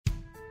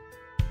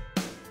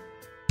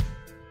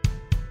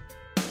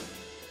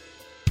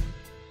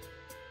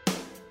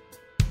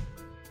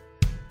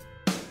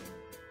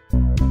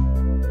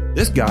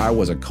This guy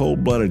was a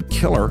cold-blooded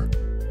killer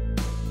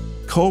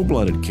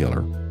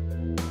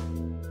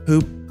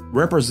who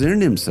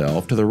represented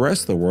himself to the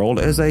rest of the world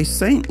as a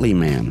saintly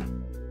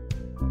man.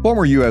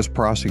 Former U.S.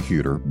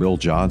 prosecutor Bill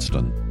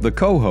Johnston, the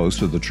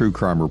co-host of the True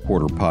Crime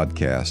Reporter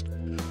podcast,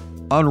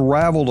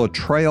 unraveled a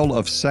trail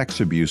of sex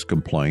abuse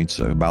complaints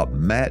about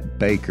Matt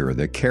Baker,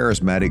 the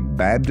charismatic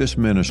Baptist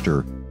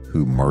minister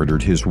who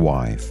murdered his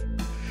wife.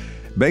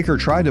 Baker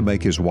tried to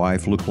make his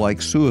wife look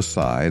like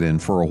suicide,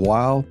 and for a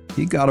while,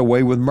 he got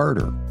away with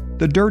murder.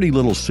 The dirty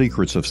little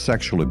secrets of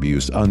sexual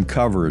abuse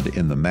uncovered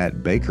in the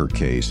Matt Baker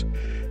case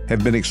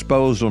have been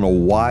exposed on a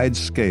wide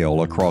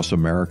scale across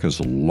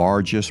America's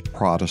largest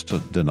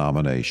Protestant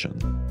denomination.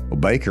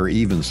 Baker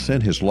even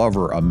sent his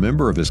lover, a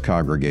member of his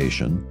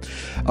congregation,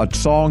 a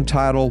song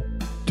titled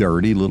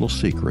Dirty Little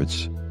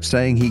Secrets,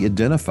 saying he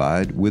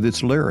identified with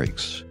its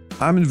lyrics.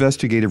 I'm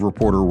investigative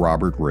reporter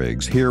Robert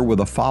Riggs, here with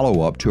a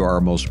follow-up to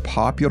our most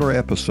popular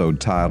episode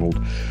titled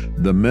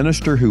The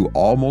Minister Who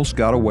Almost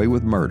Got Away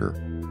with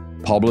Murder,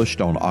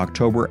 published on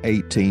October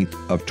 18th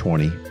of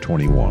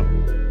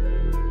 2021.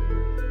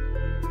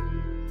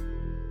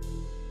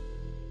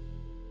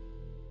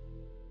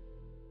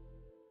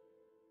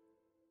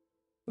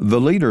 The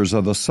leaders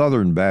of the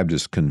Southern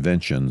Baptist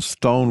Convention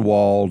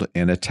stonewalled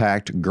and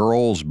attacked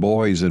girls,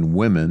 boys, and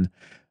women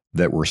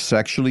that were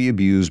sexually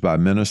abused by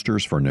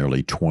ministers for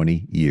nearly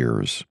 20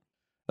 years.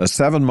 A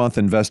 7-month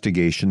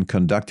investigation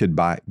conducted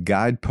by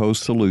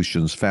Guidepost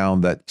Solutions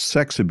found that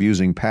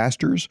sex-abusing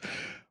pastors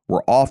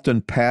were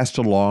often passed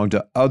along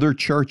to other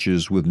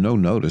churches with no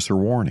notice or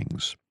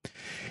warnings.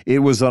 It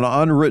was an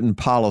unwritten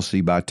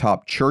policy by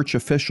top church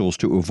officials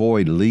to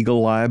avoid legal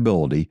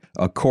liability,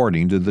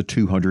 according to the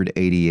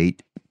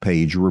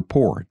 288-page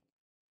report.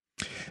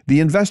 The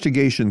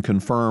investigation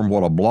confirmed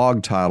what a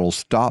blog title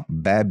Stop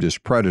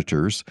Baptist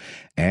Predators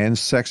and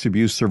sex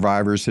abuse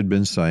survivors had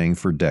been saying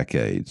for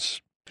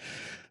decades.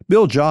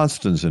 Bill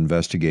Johnston's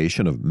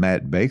investigation of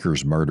Matt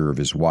Baker's murder of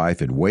his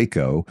wife in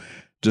Waco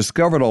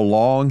discovered a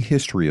long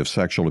history of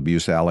sexual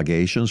abuse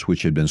allegations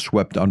which had been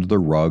swept under the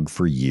rug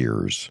for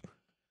years.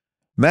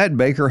 Matt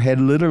Baker had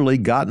literally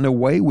gotten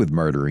away with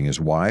murdering his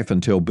wife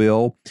until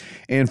Bill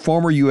and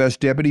former U.S.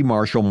 Deputy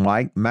Marshal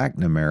Mike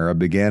McNamara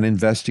began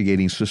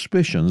investigating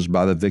suspicions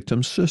by the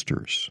victim's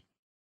sisters.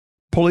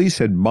 Police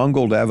had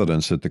bungled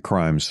evidence at the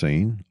crime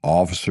scene.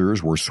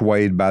 Officers were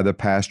swayed by the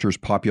pastor's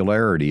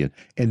popularity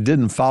and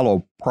didn't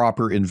follow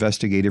proper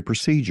investigative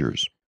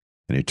procedures.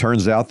 And it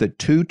turns out that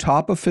 2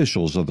 top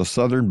officials of the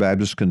Southern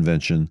Baptist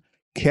Convention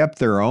kept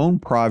their own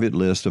private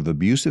list of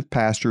abusive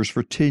pastors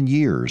for 10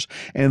 years,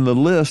 and the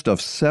list of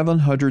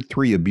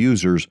 703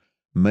 abusers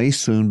may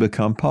soon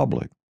become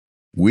public.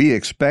 We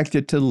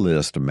expected to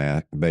list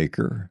Matt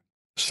Baker.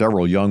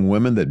 Several young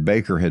women that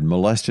Baker had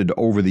molested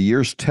over the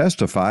years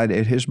testified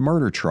at his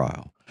murder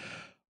trial.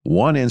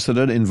 One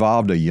incident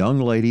involved a young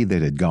lady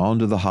that had gone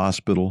to the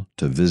hospital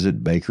to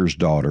visit Baker's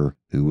daughter,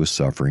 who was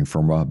suffering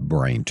from a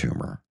brain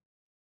tumor.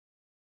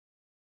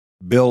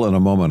 Bill, in a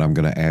moment, I'm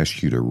going to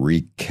ask you to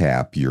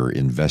recap your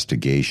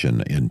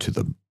investigation into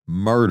the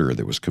murder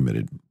that was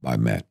committed by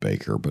Matt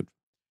Baker. But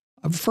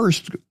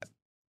first,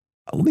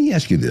 let me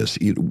ask you this.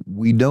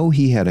 We know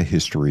he had a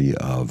history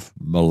of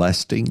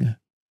molesting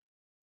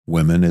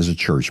women as a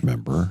church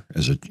member,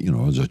 as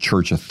a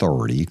church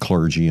authority,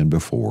 clergy, and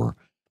before.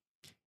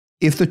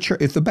 If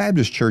the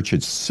Baptist Church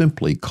had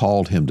simply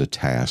called him to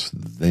task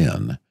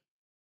then,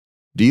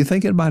 do you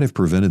think it might have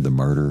prevented the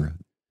murder?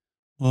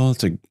 Well,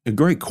 it's a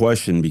great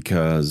question,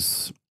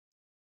 because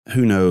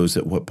who knows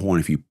at what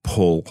point, if you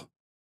pull,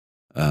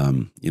 a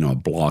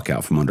block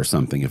out from under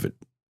something, if it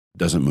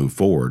doesn't move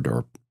forward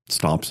or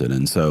stops it.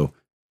 And so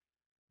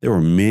there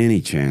were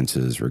many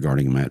chances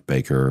regarding Matt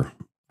Baker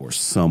for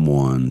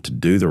someone to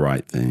do the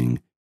right thing,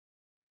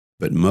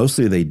 but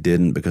mostly they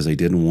didn't because they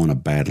didn't want a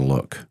bad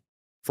look.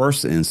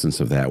 First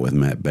instance of that with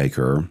Matt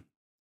Baker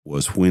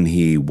was when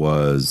he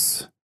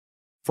was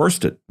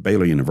first at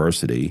Baylor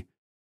University.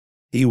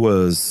 He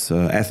was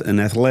an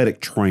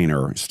athletic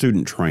trainer,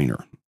 student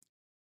trainer.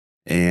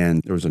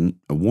 And there was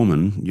a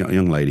woman,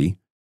 young lady,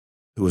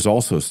 who was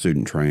also a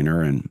student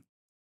trainer. And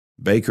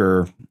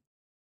Baker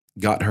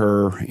got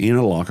her in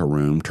a locker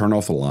room, turned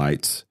off the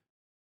lights,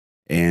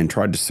 and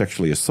tried to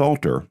sexually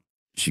assault her.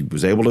 She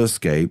was able to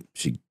escape.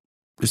 He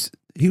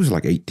was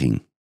like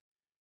 18.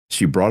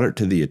 She brought it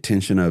to the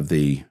attention of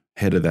the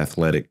head of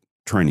athletic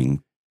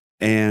training.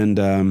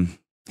 And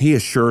he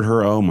assured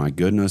her, "Oh, my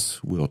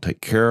goodness, we'll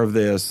take care of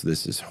this.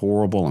 This is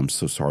horrible. I'm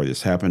so sorry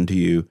this happened to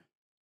you.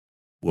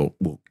 We'll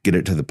get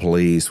it to the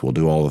police. We'll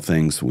do all the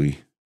things we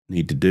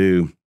need to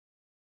do."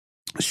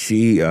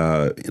 She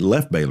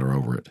left Baylor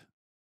over it.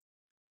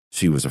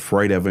 She was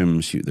afraid of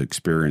him. The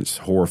experience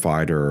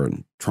horrified her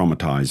and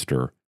traumatized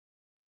her.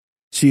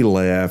 She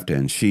left,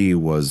 and she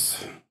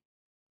was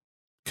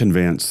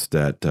convinced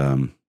that,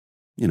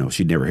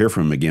 she'd never hear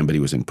from him again, but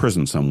he was in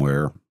prison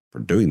somewhere for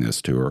doing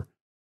this to her.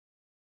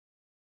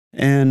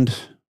 And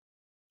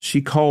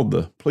she called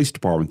the police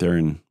department there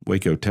in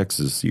Waco,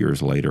 Texas, a few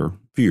years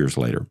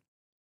later,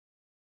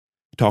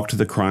 talked to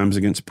the Crimes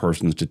Against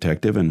Persons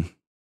detective, and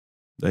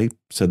they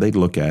said they'd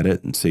look at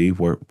it and see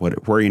where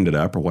he ended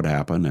up or what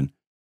happened. And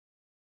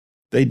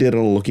they did a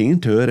little looking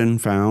into it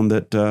and found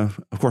that,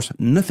 of course,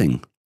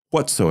 nothing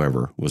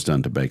whatsoever was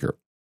done to Baker.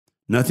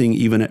 Nothing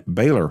even at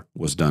Baylor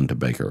was done to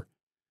Baker.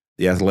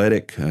 The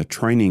athletic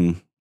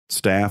training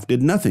staff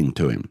did nothing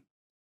to him.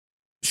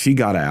 She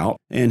got out,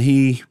 and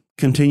he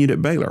continued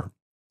at Baylor.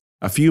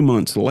 A few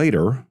months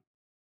later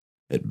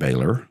at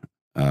Baylor,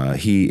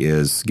 he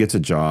gets a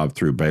job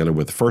through Baylor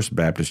with the First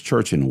Baptist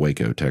Church in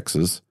Waco,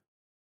 Texas.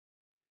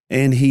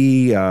 And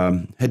he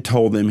had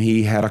told them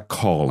he had a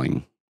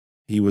calling.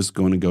 He was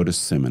going to go to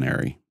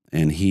seminary,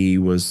 and he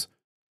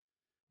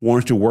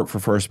wanted to work for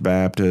First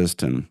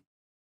Baptist, and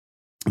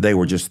they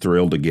were just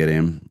thrilled to get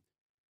him.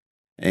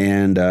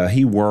 And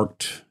he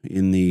worked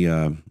in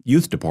the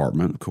youth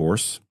department, of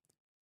course.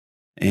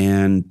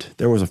 And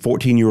there was a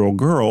 14-year-old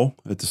girl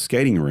at the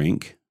skating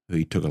rink who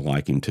he took a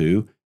liking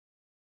to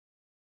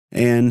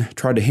and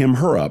tried to hem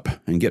her up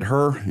and get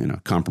her in a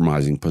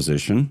compromising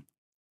position.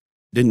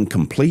 Didn't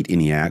complete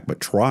any act, but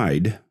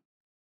tried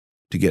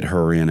to get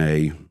her in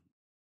a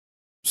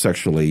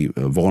sexually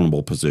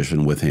vulnerable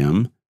position with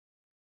him.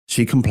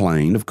 She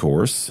complained, of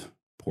course.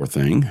 Poor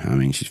thing. I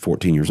mean, she's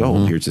 14 years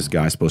old. Here's this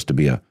guy supposed to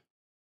be a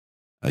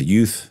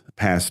youth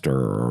pastor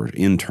or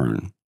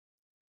intern.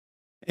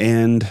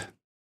 And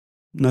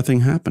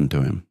nothing happened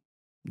to him.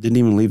 Didn't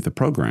even leave the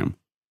program.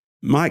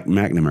 Mike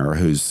McNamara,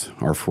 who's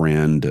our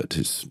friend,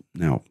 who's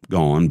now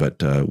gone,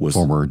 but was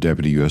former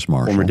Deputy U.S.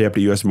 Marshal. Former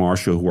Deputy U.S.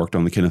 Marshal who worked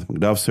on the Kenneth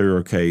McDuff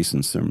serial case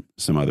and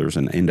some others,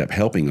 and ended up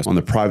helping us on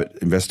the private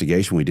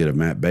investigation we did of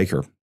Matt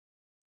Baker.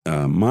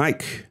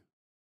 Mike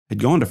had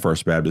gone to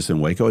First Baptist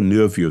in Waco and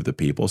knew a few of the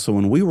people. So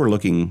when we were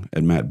looking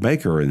at Matt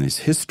Baker and his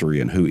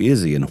history and who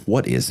is he and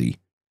what is he,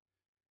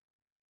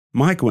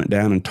 Mike went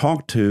down and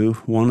talked to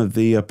one of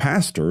the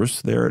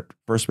pastors there at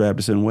First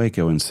Baptist in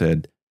Waco and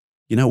said,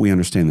 we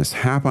understand this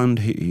happened.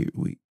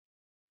 We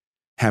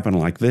happened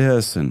like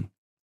this. And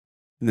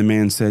the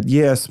man said,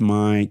 yes,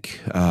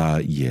 Mike,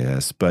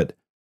 yes, but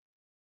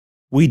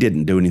we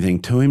didn't do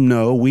anything to him.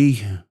 No,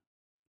 we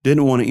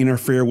didn't want to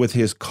interfere with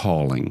his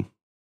calling.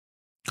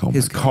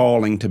 His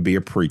calling to be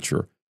a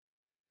preacher.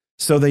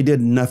 So they did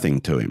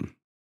nothing to him.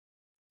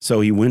 So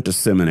he went to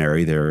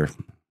seminary there,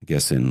 I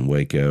guess in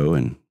Waco,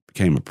 and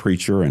became a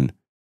preacher and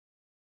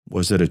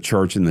was at a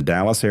church in the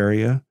Dallas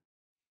area.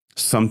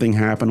 Something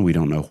happened. We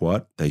don't know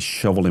what. They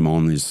shoveled him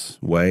on his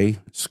way,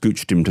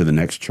 scooched him to the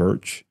next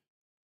church.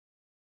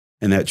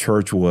 And that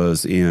church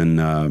was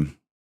in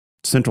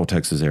Central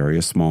Texas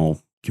area,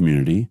 small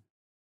community.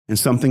 And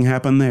something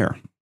happened there.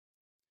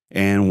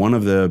 And one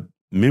of the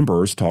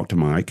members talked to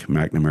Mike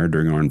McNamara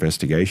during our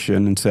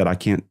investigation and said, I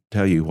can't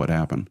tell you what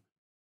happened.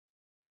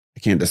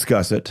 I can't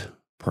discuss it.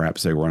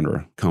 Perhaps they were under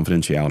a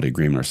confidentiality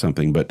agreement or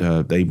something, but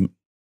they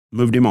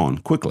moved him on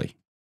quickly.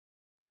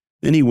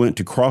 Then he went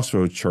to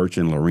Crossroads Church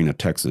in Lorena,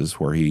 Texas,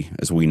 where he,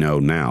 as we know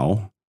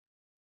now,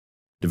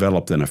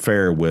 developed an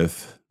affair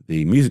with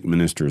the music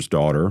minister's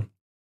daughter,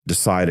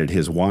 decided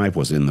his wife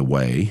was in the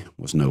way,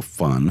 was no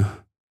fun,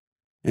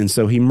 and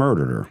so he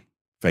murdered her,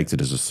 faked it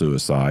as a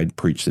suicide,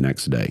 preached the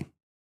next day.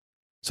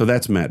 So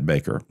that's Matt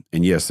Baker.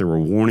 And yes, there were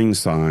warning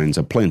signs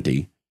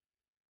aplenty.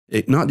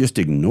 It not just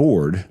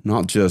ignored,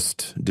 not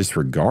just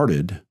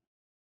disregarded,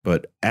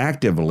 but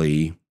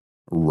actively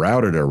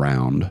routed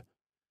around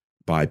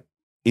by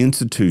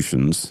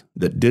institutions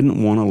that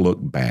didn't want to look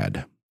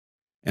bad.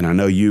 And I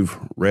know you've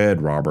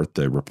read, Robert,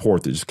 the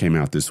report that just came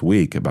out this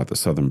week about the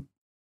Southern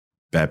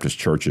Baptist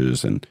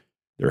churches and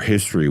their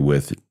history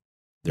with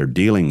their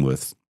dealing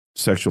with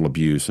sexual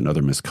abuse and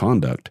other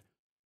misconduct.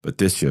 But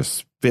this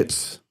just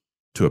fits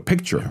to a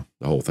picture,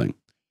 the whole thing.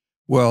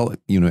 Well,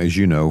 as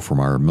you know from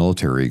our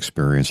military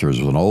experience, there was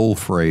an old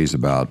phrase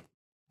about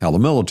how the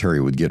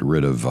military would get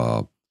rid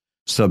of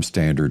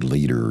substandard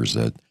leaders.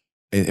 That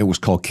it was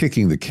called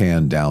kicking the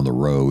can down the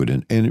road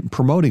and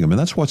promoting them. And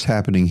that's what's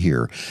happening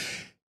here.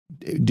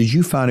 Did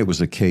you find it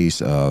was a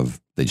case of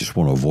they just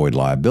want to avoid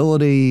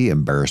liability,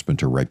 embarrassment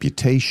to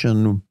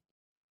reputation?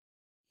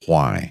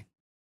 Why?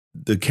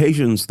 The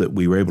occasions that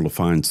we were able to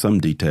find some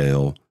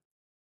detail,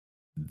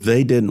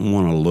 they didn't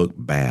want to look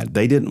bad.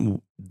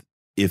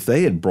 If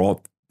they had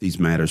brought these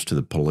matters to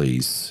the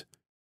police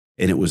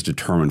and it was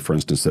determined, for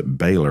instance, that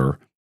Baylor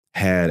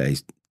had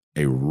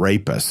a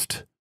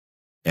rapist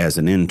as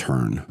an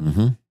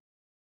intern,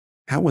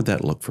 how would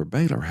that look for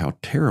Baylor? How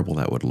terrible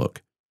that would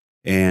look.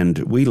 And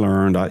we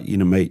learned,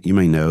 you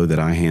may know that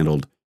I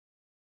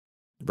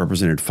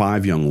represented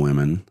 5 young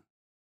women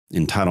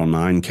in Title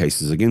IX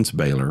cases against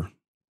Baylor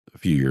a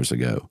few years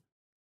ago.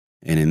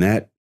 And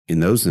in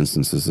those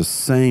instances, the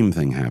same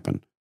thing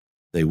happened.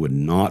 They would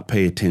not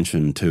pay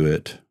attention to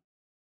it.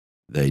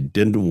 They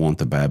didn't want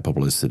the bad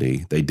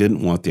publicity. They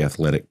didn't want the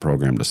athletic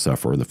program to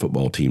suffer, the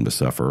football team to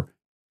suffer.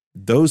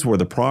 Those were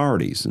the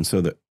priorities. And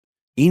so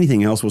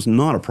anything else was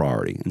not a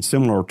priority. And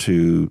similar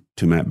to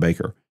Matt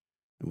Baker,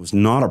 it was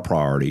not a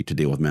priority to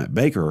deal with Matt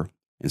Baker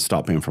and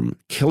stop him from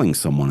killing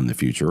someone in the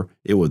future.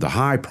 The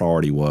high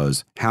priority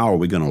was, how are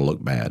we going to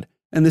look bad?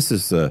 And this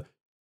is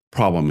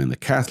problem in the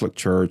Catholic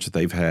Church that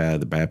they've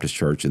had, the Baptist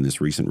Church in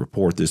this recent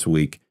report this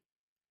week.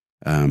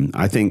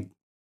 I think,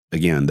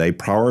 again, they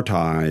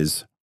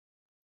prioritize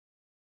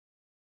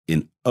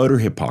in utter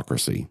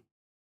hypocrisy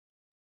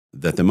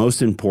that the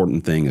most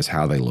important thing is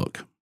how they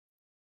look.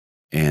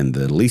 And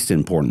the least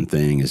important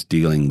thing is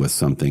dealing with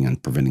something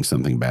and preventing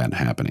something bad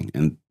happening.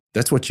 And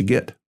that's what you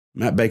get.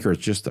 Matt Baker is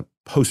just a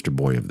poster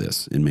boy of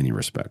this in many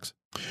respects.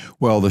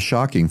 Well, the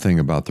shocking thing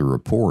about the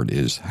report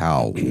is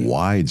how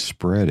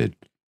widespread it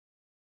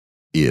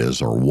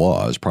is or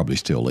was, probably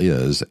still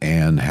is,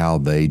 and how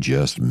they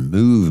just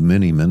move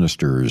many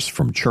ministers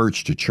from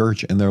church to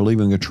church, and they're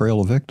leaving a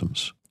trail of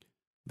victims.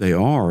 They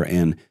are.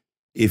 And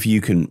if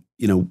you can,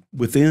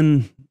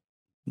 within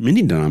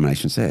many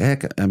denominations,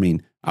 heck, I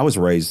mean, I was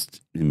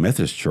raised in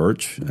Methodist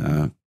church,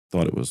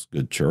 thought it was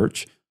good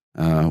church.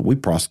 We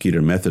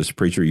prosecuted a Methodist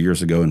preacher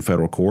years ago in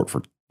federal court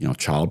for,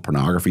 child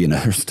pornography and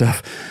other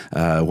stuff,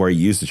 where he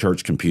used the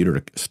church computer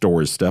to store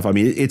his stuff. I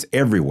mean, it's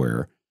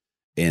everywhere.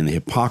 And the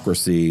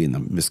hypocrisy and the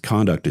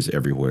misconduct is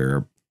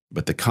everywhere.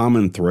 But the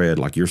common thread,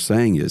 like you're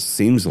saying,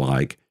 seems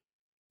like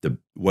the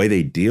way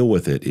they deal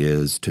with it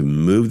is to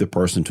move the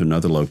person to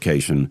another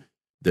location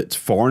that's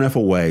far enough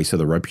away so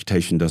the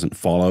reputation doesn't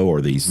follow,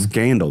 or the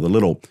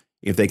scandal,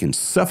 if they can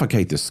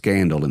suffocate the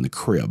scandal in the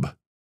crib,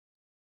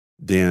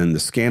 then the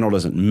scandal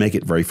doesn't make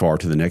it very far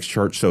to the next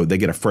church. So they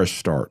get a fresh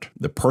start.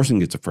 The person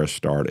gets a fresh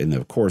start. And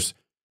of course,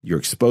 you're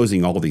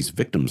exposing all these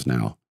victims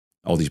now,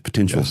 all these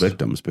potential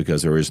victims,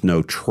 because there is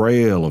no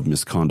trail of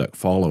misconduct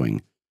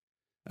following.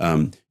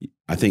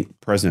 I think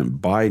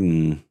President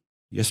Biden,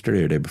 yesterday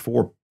or the day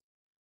before,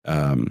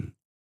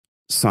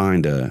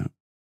 signed a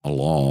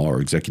law or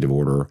executive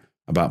order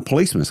about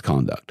police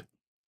misconduct.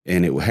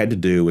 And it had to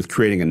do with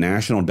creating a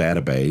national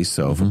database.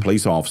 So if a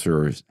police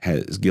officer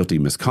has guilty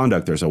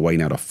misconduct, there's a way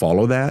now to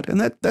follow that.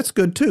 And that's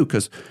good too,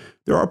 because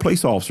there are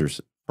police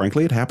officers.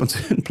 Frankly, it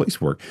happens in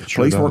police work.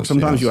 Police work,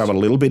 sometimes you have a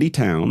little bitty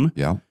town,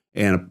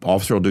 and an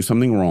officer will do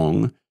something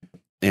wrong.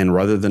 And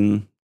rather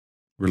than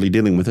really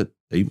dealing with it,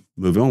 they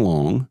move it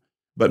along.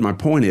 But my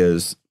point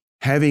is,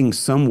 having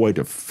some way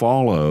to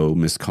follow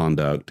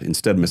misconduct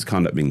instead of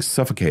misconduct being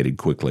suffocated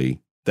quickly,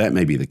 that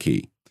may be the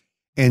key.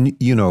 And,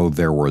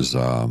 there was,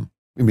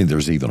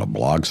 there's even a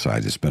blog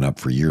site that's been up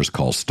for years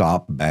called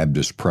Stop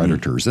Baptist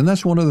Predators. And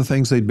that's one of the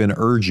things they've been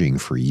urging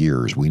for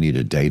years. We need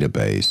a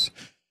database.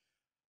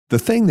 The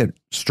thing that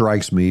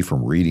strikes me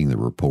from reading the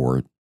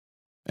report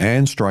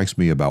and strikes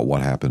me about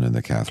what happened in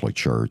the Catholic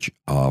Church,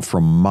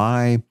 from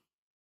my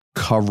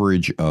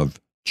coverage of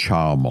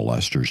child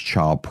molesters,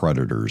 child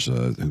predators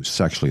who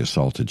sexually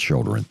assaulted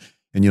children.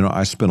 And,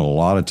 I spent a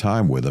lot of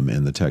time with them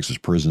in the Texas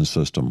prison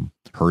system,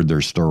 heard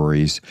their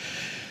stories,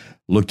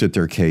 looked at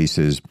their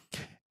cases,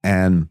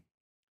 and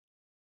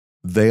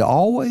they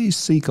always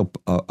seek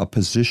a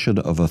position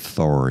of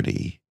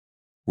authority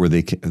where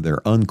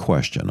they're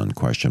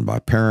unquestioned by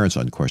parents,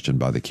 unquestioned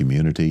by the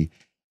community,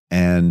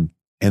 and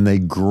they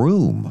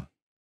groom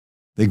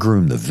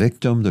the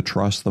victim to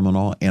trust them and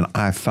all. And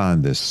I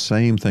find this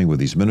same thing with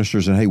these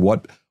ministers. And hey,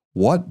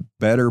 what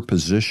better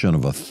position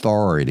of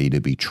authority to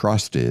be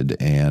trusted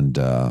and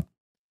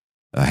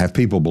have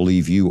people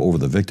believe you over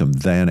the victim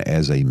than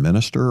as a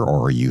minister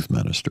or a youth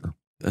minister?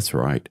 That's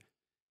right.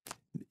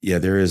 Yeah,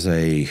 there is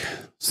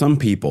some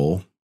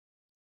people,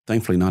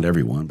 thankfully not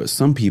everyone, but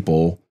some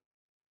people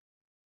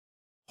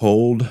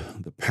hold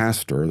the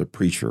pastor, the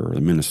preacher,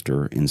 the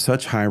minister in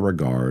such high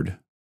regard,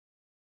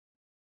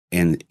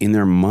 and in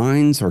their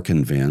minds are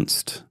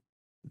convinced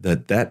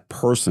that that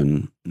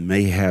person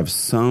may have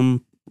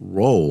some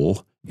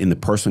role in the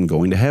person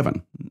going to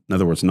heaven. In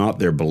other words, not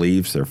their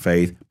beliefs, their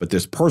faith, but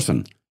this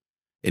person.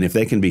 And if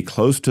they can be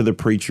close to the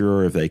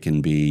preacher, if they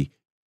can be,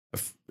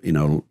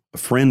 a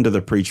friend of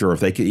the preacher, or if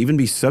they can even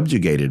be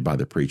subjugated by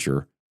the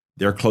preacher,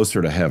 they're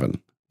closer to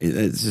heaven.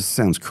 It just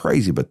sounds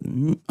crazy, but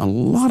a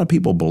lot of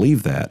people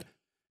believe that.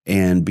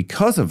 And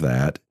because of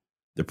that,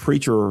 the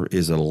preacher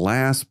is the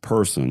last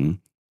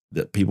person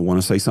that people want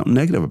to say something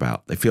negative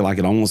about. They feel like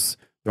they're almost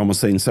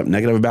saying something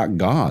negative about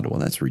God. Well,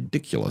 that's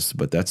ridiculous,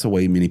 but that's the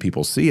way many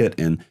people see it.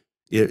 And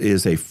it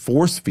is a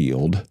force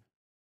field,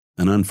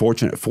 an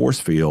unfortunate force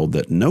field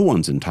that no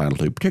one's entitled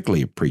to,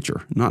 particularly a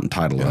preacher, not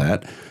entitled to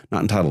that,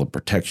 not entitled to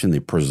protection, the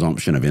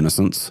presumption of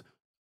innocence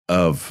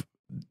of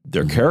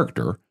their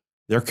character.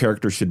 Their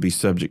character should be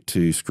subject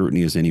to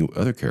scrutiny as any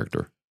other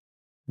character.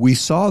 We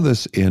saw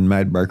this in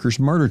Matt Baker's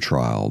murder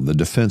trial. The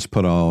defense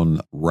put on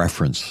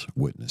reference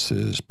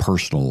witnesses,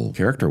 personal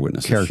character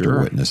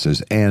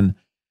witnesses, and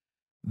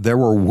there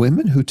were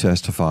women who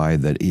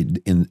testified that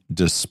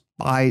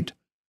despite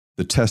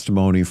the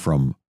testimony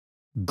from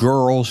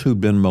girls who'd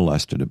been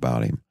molested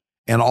about him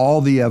and all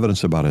the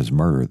evidence about his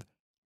murder,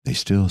 they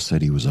still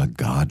said he was a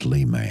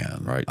godly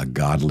man. Right. A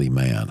godly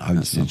man.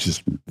 It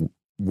just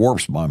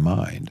warps my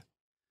mind.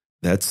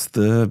 That's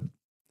the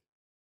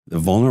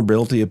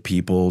vulnerability of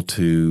people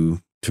to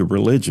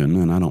religion.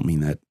 And I don't mean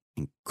that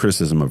in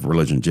criticism of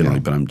religion generally,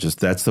 but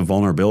that's the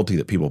vulnerability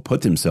that people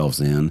put themselves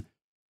in.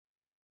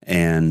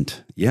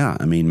 And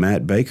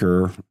Matt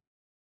Baker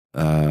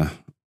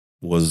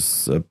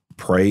was a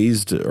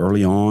praised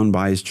early on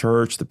by his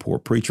church, the poor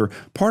preacher.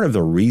 Part of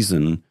the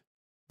reason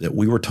that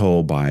we were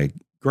told by a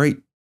great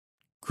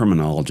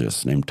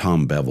criminologist named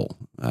Tom Bevel.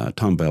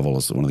 Tom Bevel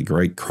is one of the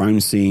great crime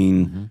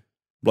scene,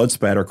 blood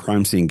spatter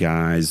crime scene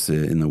guys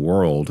in the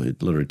world.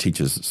 It literally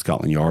teaches at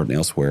Scotland Yard and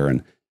elsewhere.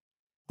 And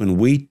when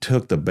we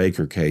took the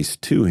Baker case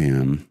to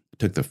him,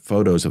 took the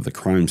photos of the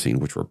crime scene,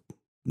 which were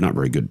not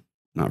very good,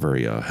 not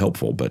very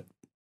helpful, but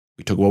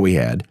we took what we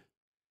had.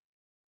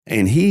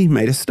 And he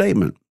made a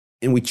statement.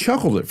 And we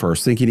chuckled at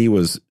first, thinking he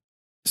was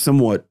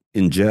somewhat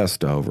in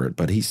jest over it.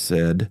 But he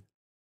said,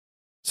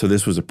 so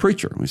this was a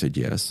preacher. We said,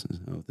 yes.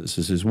 Oh, this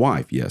is his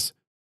wife. Yes.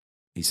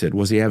 He said,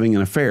 was he having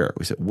an affair?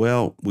 We said,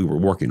 well, we were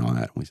working on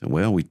that. We said,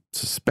 well, we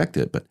suspect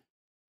it. But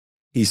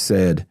he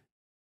said,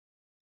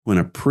 when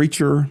a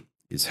preacher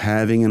is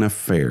having an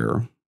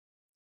affair,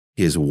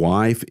 his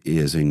wife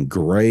is in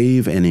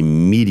grave and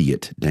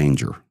immediate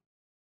danger.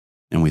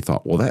 And we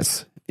thought, well,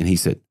 and he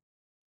said,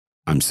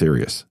 I'm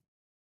serious.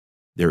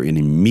 They're in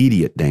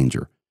immediate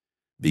danger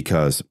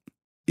because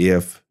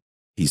if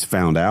he's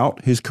found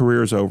out, his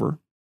career is over.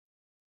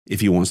 If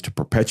he wants to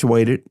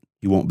perpetuate it,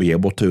 he won't be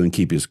able to and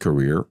keep his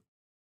career.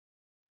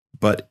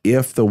 But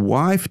if the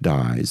wife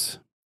dies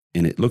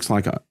and it looks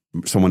like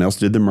someone else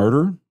did the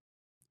murder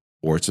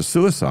or it's a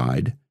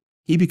suicide,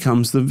 he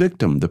becomes the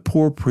victim. The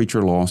poor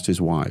preacher lost his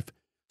wife.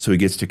 So he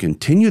gets to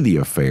continue the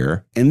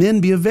affair and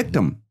then be a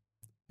victim.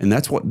 And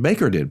that's what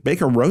Baker did.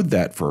 Baker rode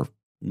that for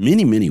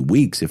many, many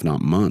weeks, if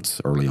not months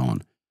early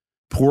on.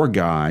 Poor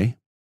guy.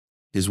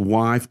 His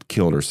wife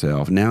killed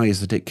herself. Now he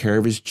has to take care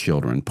of his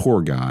children.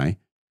 Poor guy.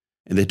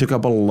 And they took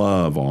up a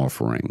love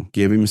offering,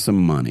 give him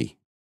some money.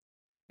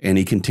 And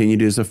he continued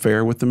his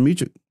affair with the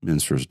music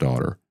minister's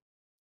daughter.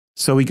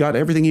 So he got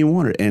everything he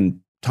wanted.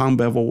 And Tom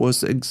Bevel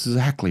was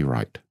exactly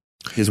right.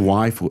 His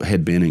wife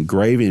had been in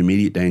grave and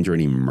immediate danger,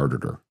 and he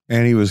murdered her.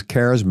 And he was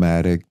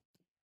charismatic,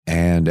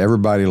 and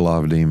everybody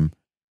loved him,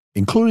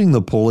 including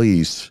the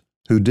police,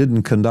 who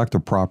didn't conduct a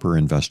proper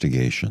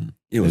investigation.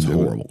 It was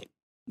horrible.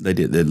 They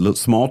did. They looked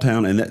small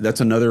town, and that's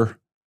another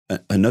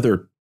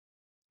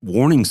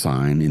warning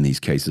sign in these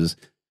cases.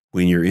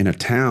 When you're in a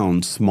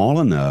town small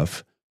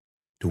enough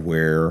to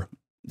where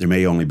there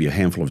may only be a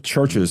handful of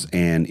churches,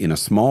 and in a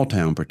small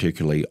town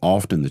particularly,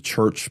 often the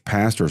church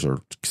pastors are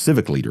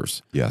civic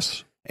leaders.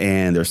 Yes.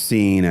 And they're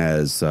seen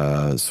as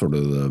sort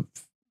of the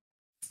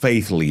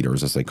faith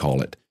leaders, as they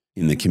call it,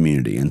 in the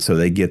community. And so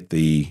they get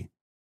the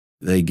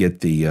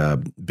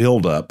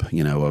buildup,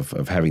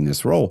 of having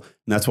this role.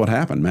 And that's what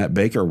happened. Matt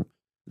Baker,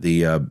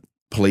 the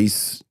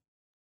police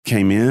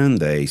came in.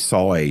 They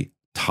saw a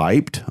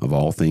typed, of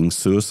all things,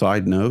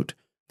 suicide note.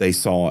 They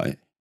saw a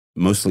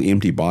mostly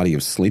empty bottle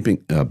of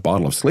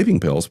sleeping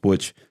pills,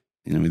 which,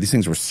 these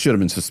things should have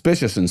been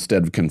suspicious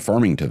instead of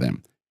confirming to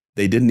them.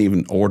 They didn't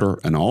even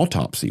order an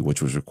autopsy,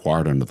 which was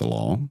required under the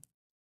law.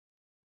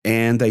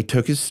 And they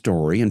took his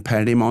story and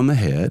patted him on the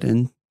head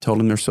and told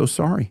him they're so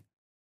sorry.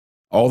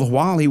 All the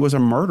while, he was a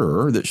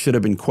murderer that should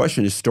have been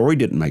questioned. His story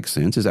didn't make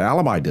sense. His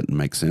alibi didn't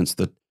make sense.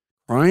 The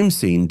crime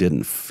scene did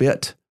not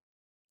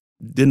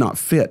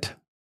fit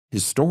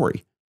his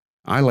story.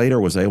 I later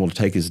was able to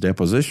take his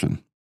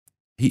deposition.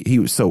 He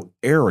was so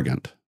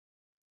arrogant,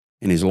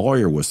 and his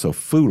lawyer was so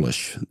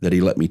foolish that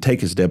he let me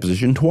take his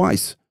deposition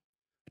twice.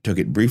 I took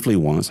it briefly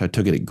once. I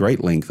took it at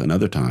great length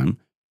another time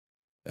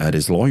at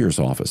his lawyer's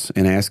office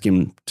and asked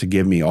him to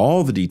give me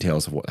all the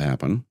details of what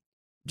happened.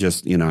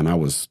 Just, and I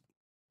was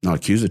not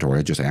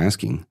accusatory, just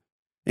asking.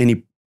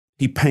 And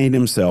he painted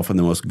himself in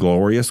the most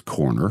glorious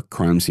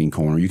crime scene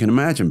corner you can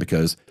imagine,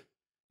 because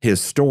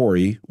his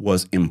story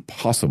was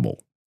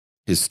impossible.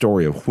 His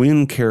story of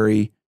when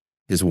Carrie,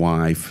 his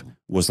wife,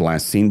 was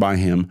last seen by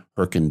him,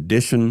 her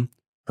condition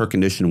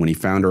when he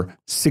found her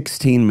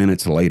 16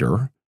 minutes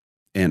later,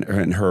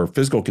 and her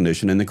physical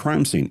condition in the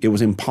crime scene. It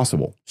was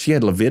impossible. She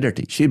had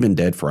lividity. She had been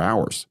dead for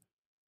hours.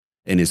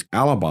 And his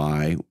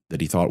alibi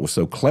that he thought was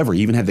so clever,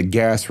 he even had the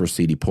gas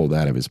receipt he pulled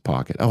out of his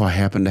pocket. Oh, I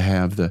happen to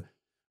have the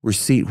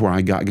receipt where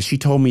I got, because she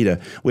told me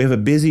we have a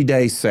busy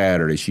day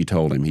Saturday, she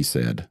told him, he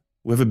said.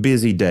 We have a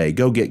busy day.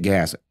 Go get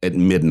gas at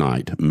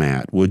midnight,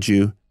 Matt, would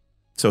you?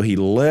 So he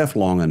left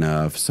long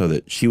enough so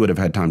that she would have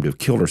had time to have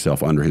killed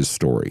herself under his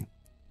story.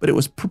 But it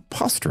was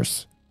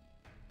preposterous.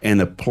 And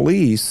the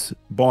police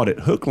bought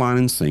it hook, line,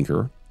 and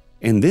sinker,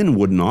 and then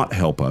would not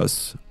help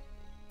us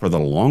for the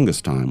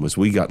longest time, as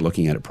we got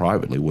looking at it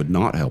privately, would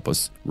not help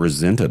us,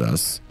 resented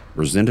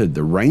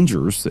the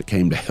rangers that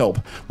came to help.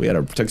 We had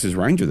a Texas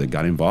Ranger that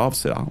got involved,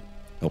 said, I'll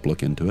help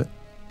look into it.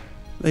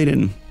 They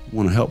didn't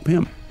want to help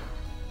him.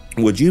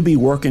 Would you be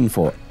working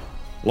for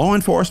law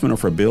enforcement or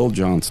for Bill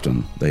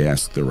Johnston? They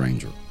asked the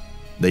ranger.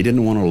 They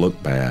didn't want to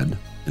look bad,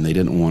 and they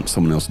didn't want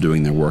someone else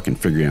doing their work and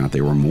figuring out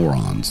they were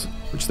morons,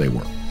 which they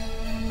were.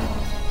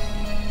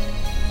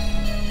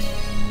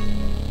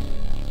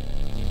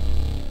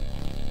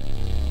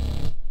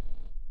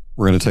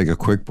 We're going to take a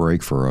quick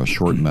break for a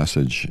short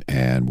message,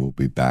 and we'll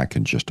be back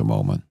in just a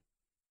moment.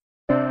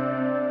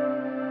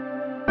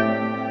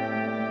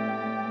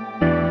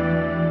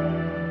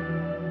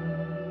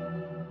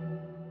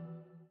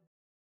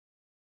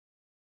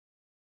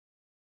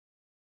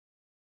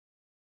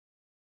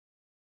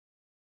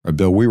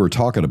 Bill, we were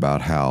talking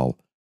about how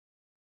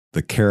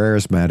the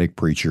charismatic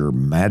preacher,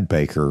 Matt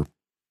Baker,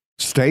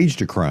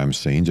 staged a crime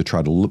scene to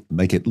try to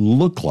make it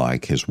look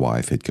like his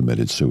wife had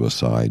committed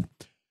suicide.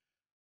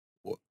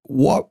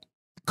 What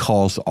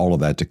caused all of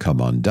that to come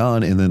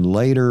undone? And then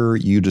later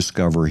you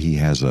discover he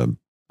has a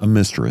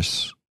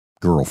mistress,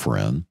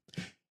 girlfriend,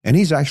 and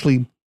he's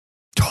actually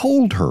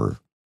told her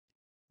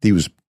he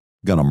was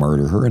going to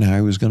murder her and how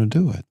he was going to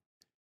do it.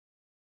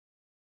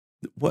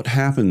 What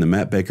happened in the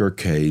Matt Baker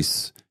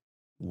case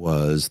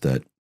was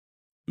that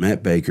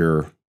Matt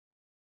Baker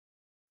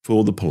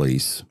fooled the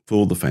police,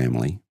 fooled the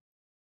family.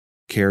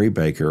 Carrie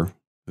Baker,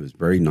 who was a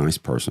very nice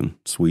person,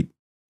 sweet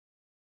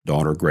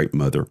daughter, great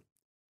mother,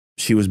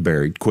 she was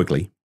buried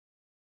quickly.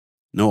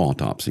 No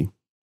autopsy.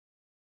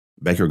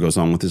 Baker goes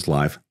on with his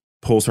life,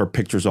 pulls her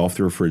pictures off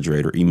the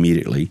refrigerator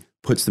immediately,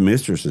 puts the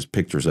mistress's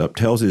pictures up,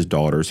 tells his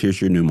daughters, here's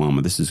your new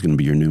mama. This is going to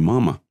be your new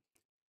mama.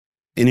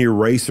 An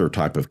eraser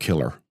type of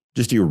killer.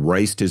 Just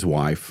erased his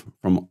wife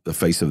from the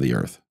face of the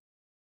earth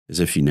as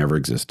if she never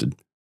existed.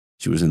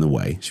 She was in the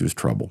way. She was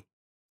trouble.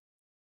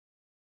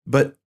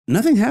 But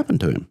nothing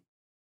happened to him.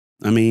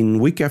 I mean,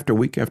 week after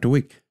week after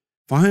week.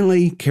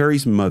 Finally,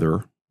 Carrie's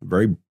mother, a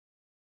very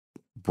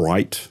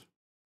bright,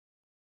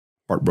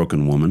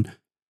 heartbroken woman,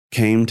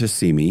 came to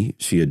see me.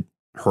 She had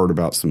heard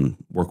about some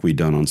work we'd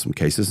done on some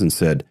cases and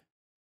said,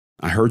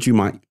 I heard you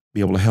might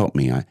be able to help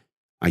me.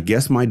 I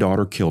guess my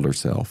daughter killed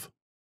herself,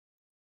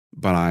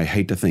 but I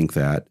hate to think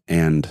that.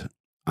 And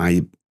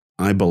I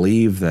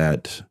believe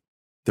that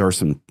there are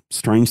some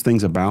strange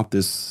things about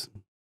this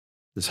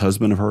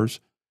husband of hers,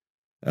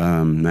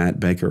 Matt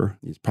Baker.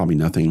 There's probably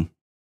nothing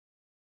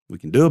we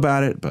can do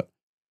about it.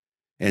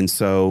 And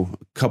so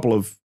a couple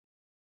of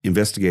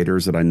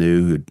investigators that I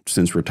knew who had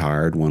since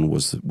retired, one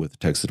was with the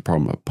Texas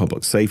Department of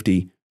Public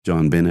Safety,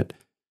 John Bennett,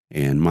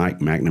 and Mike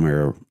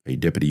McNamara, a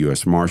deputy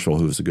U.S. Marshal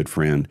who was a good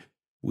friend.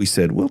 We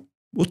said, we'll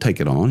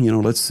take it on,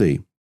 let's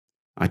see.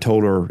 I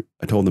told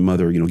the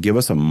mother, give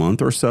us a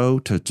month or so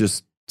to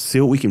just see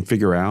what we can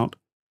figure out,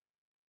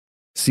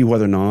 see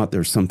whether or not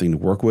there's something to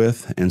work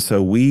with. And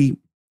so we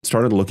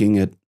started looking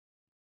at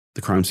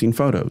the crime scene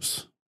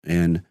photos.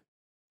 And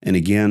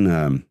again,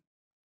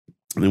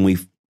 then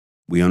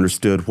we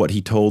understood what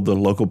he told the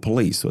local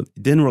police. So it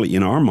didn't really,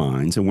 in our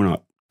minds, and we're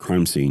not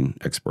crime scene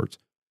experts,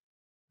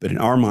 but in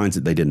our minds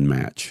that they didn't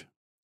match.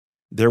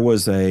 There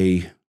was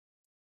a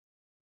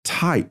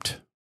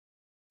typed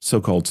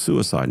so-called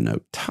suicide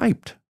note,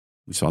 typed.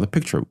 We saw the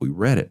picture, we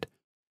read it.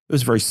 It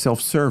was very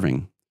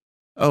self-serving.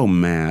 Oh,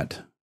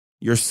 Matt,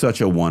 you're such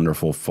a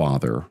wonderful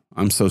father.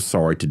 I'm so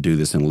sorry to do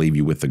this and leave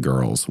you with the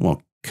girls.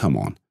 Well, come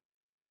on.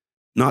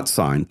 Not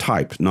signed,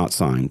 typed, not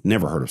signed.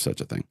 Never heard of such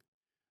a thing.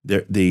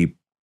 The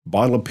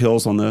bottle of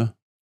pills on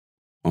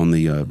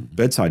the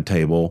bedside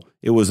table,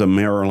 it was a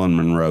Marilyn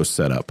Monroe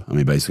setup. I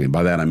mean, basically,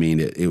 by that I mean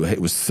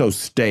it was so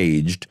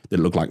staged that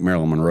it looked like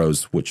Marilyn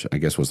Monroe's, which I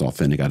guess was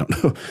authentic. I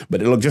don't know,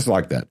 but it looked just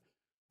like that.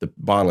 The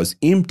bottle is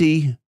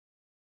empty,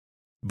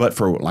 but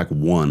for like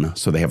one,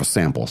 so they have a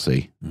sample,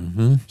 see?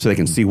 Mm-hmm. So they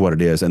can see what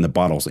it is, and the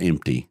bottle's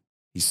empty.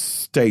 He's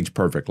staged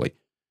perfectly.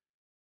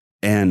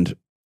 And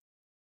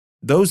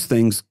those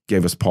things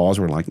gave us pause.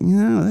 We're like,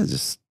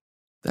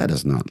 that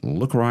does not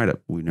look right.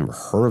 We've never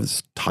heard of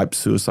this type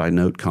suicide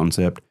note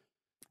concept.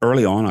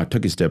 Early on, I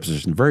took his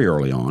deposition very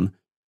early on,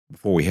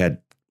 before we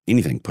had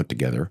anything put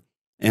together.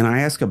 And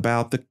I asked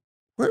about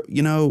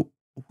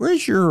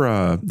where's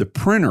your, the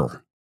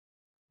printer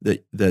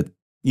that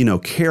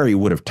Carrie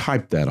would have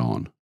typed that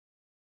on?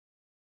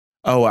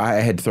 Oh, I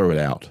had to throw it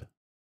out.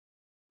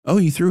 Oh,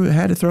 you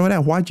had to throw it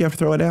out. Why'd you have to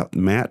throw it out,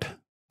 Matt,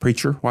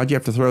 preacher? Why'd you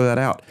have to throw that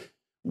out?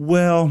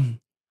 Well,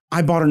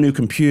 I bought a new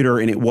computer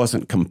and it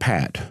wasn't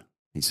compat.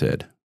 He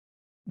said,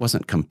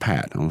 wasn't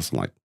compat. I was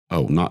like,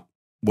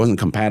 wasn't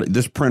compat.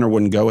 This printer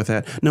wouldn't go with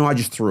that. No, I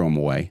just threw them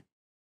away.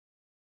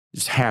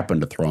 Just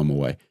happened to throw them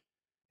away.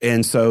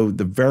 And so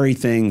the very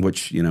thing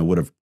which, would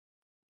have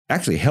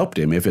actually helped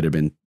him if it had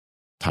been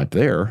typed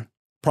there.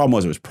 Problem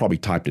was it was probably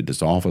typed at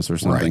his office or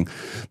something.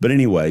 Right. But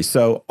anyway,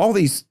 so all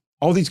these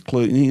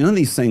clues, none of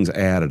these things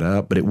added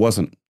up, but it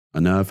wasn't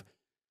enough.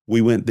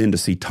 We went then to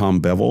see Tom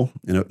Bevel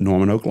in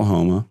Norman,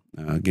 Oklahoma.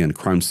 Again,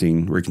 crime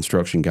scene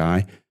reconstruction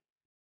guy.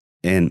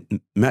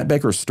 And Matt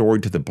Baker's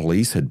story to the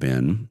police had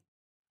been,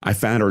 I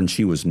found her and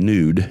she was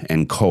nude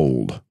and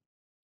cold.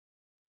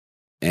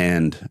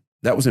 And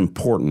that was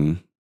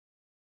important,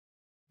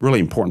 really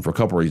important for a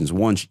couple of reasons.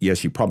 One, yes,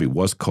 she probably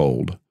was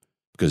cold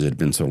because it had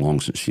been so long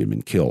since she had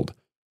been killed.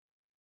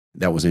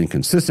 That was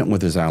inconsistent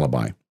with his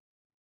alibi.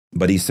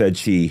 But he said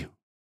she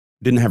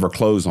didn't have her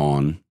clothes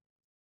on,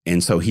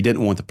 and so he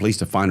didn't want the police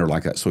to find her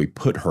like that, so he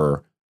put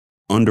her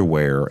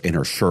underwear and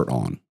her shirt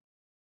on.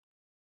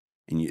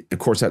 And of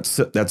course, that's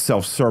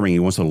self-serving. He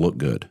wants to look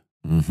good.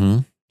 Mm-hmm.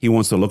 He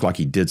wants to look like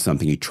he did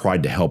something. He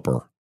tried to help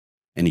her.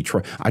 And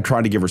I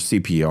tried to give her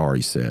CPR,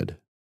 he said.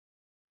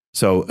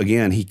 So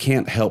again, he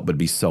can't help but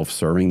be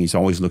self-serving. He's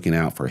always looking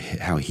out for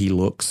how he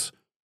looks,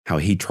 how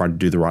he tried to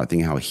do the right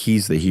thing, how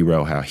he's the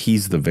hero, how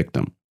he's the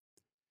victim.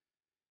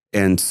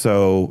 And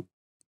so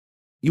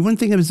you wouldn't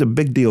think it was a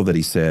big deal that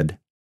he said,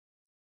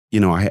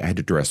 I had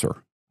to dress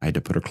her. I had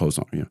to put her clothes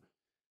on.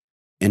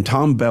 And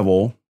Tom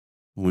Bevel,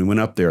 when we went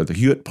up there, the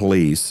Hewitt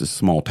police, a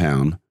small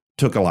town,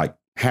 took like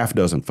half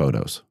dozen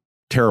photos,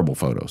 terrible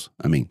photos.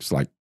 I mean, it's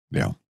like,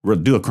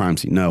 do a crime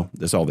scene. No,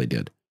 that's all they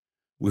did.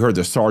 We heard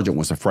the sergeant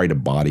was afraid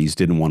of bodies,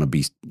 didn't want to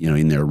be,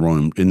 in their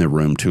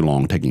room too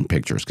long taking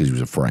pictures because he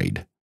was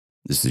afraid.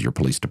 This is your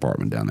police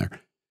department down there.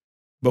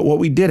 But what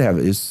we did have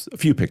is a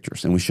few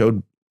pictures, and we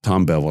showed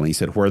Tom Bevel, and he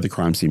said, "Where are the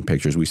crime scene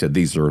pictures?" We said,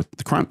 "These are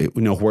the crime.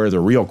 Where are the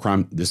real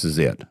crime? This is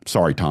it.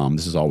 Sorry, Tom,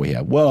 this is all we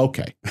have." "Well,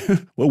 okay,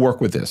 we'll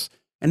work with this."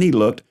 And he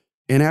looked,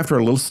 and after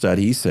a little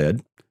study, he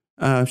said,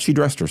 "She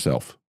dressed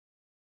herself."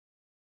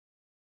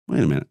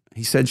 Wait a minute.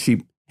 He said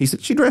she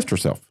dressed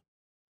herself.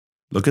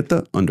 Look at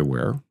the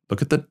underwear.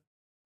 Look at the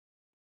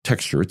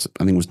texture.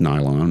 I think it was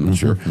nylon. I'm not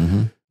sure.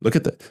 Mm-hmm. Look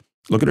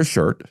at her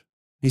shirt.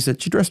 He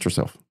said she dressed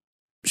herself.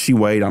 She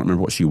weighed, I don't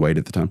remember what she weighed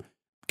at the time,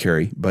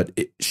 Carrie, but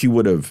she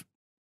would have,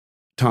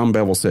 Tom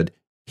Bevel said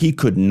he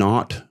could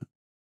not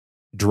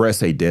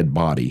dress a dead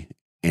body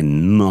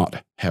and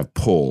not have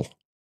pull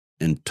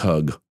and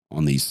tug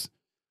on these.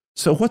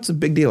 So what's the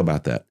big deal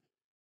about that?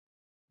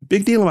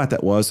 Big deal about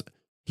that was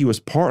he was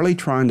partly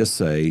trying to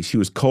say she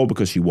was cold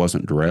because she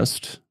wasn't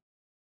dressed,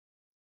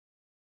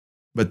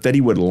 but that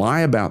he would lie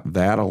about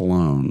that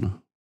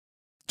alone,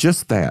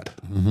 just that,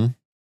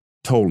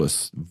 told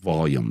us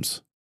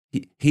volumes.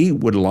 He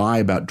would lie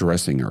about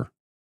dressing her.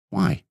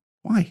 Why?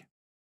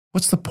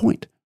 What's the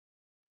point?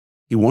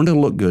 He wanted to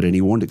look good, and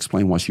he wanted to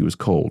explain why she was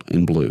cold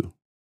and blue.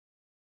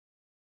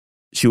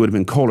 She would have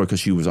been colder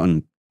because she was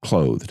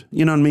unclothed.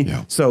 You know what I mean?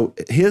 Yeah. So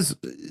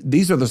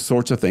these are the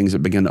sorts of things that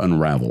begin to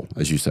unravel,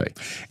 as you say.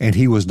 And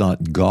he was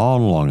not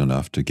gone long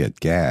enough to get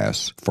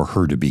gas for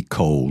her to be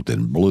cold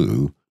and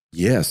blue.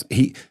 Yes.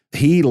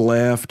 He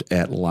left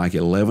at like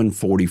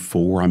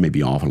 11:44. I may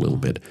be off a little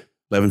bit.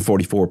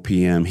 11:44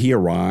 p.m. He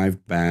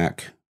arrived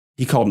back.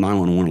 He called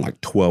 911 at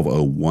like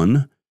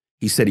 12:01.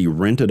 He said he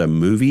rented a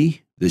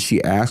movie that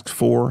she asked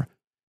for,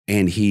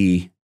 and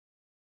he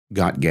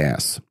got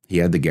gas. He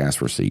had the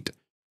gas receipt.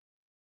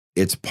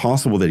 It's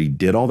possible that he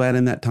did all that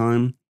in that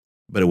time,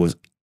 but it was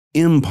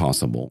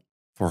impossible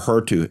for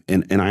her to.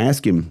 And I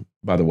asked him,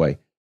 by the way,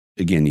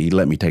 again, he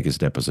let me take his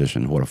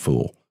deposition. What a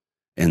fool.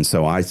 And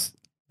so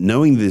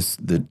knowing this,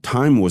 the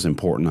time was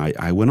important,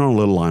 I went on a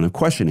little line of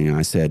questioning. And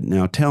I said,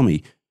 "Now tell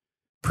me,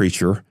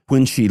 preacher,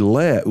 when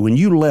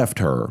you left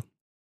her,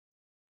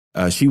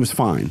 she was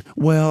fine."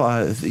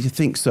 "Well, you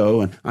think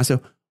so?" And I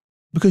said,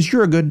 "Because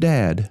you're a good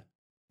dad.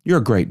 You're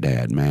a great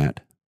dad,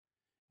 Matt.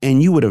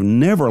 And you would have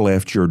never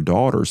left your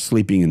daughters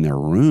sleeping in their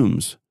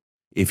rooms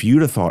if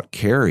you'd have thought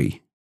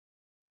Carrie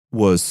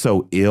was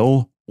so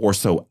ill or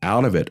so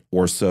out of it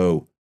or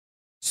so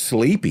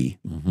sleepy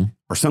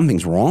or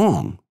something's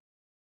wrong."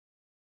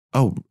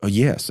 Oh,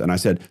 yes. And I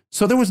said,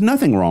 "So there was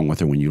nothing wrong with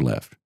her when you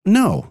left?"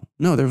 No,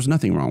 there was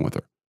nothing wrong with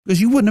her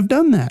because you wouldn't have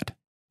done that.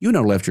 You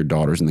wouldn't have left your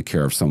daughters in the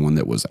care of someone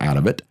that was out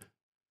of it.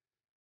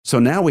 So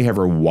now we have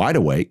her wide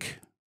awake,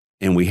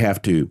 and we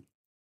have to,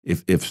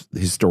 if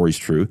his story's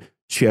true,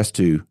 she has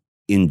to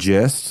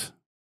ingest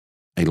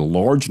a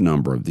large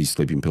number of these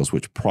sleeping pills,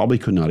 which probably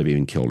could not have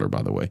even killed her,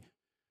 by the way.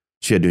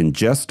 She had to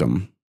ingest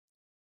them.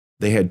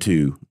 They had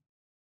to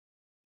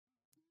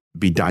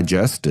be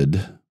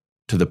digested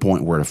to the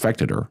point where it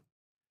affected her.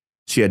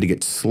 She had to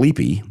get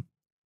sleepy,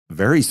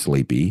 very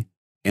sleepy,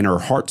 and her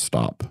heart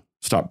stopped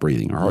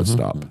breathing, her heart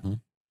stopped.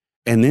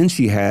 And then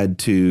she had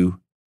to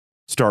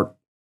start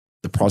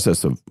the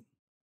process of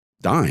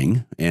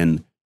dying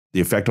and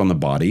the effect on the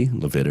body,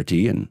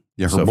 lividity, and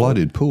her blood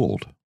had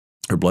pooled.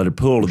 Her blood had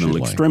pooled in the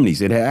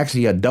extremities. It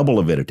actually had double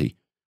lividity,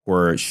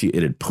 where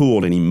it had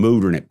pooled, and he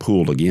moved her and it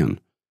pooled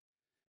again.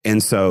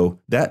 And so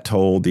that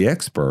told the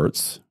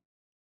experts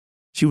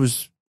she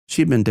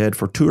had been dead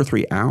for 2 or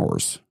 3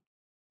 hours,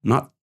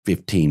 not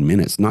 15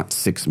 minutes, not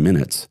 6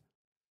 minutes.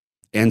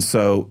 And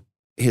so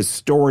his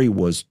story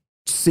was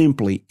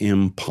simply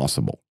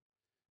impossible.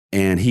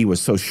 And he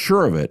was so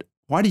sure of it.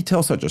 Why did he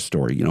tell such a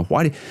story?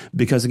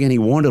 Because again, he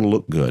wanted to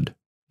look good.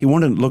 He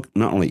wanted to look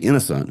not only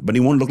innocent, but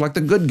he wanted to look like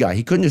the good guy.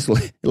 He couldn't just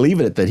leave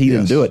it at that he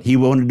didn't do it. He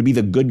wanted to be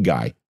the good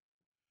guy.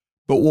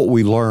 But what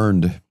we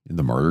learned in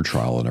the murder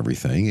trial and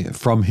everything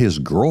from his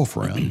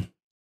girlfriend,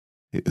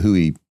 who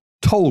he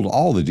told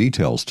all the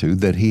details to,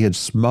 that he had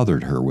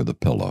smothered her with a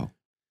pillow.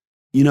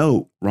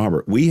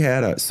 Robert,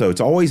 so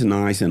it's always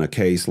nice in a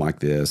case like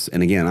this.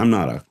 And again,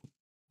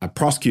 I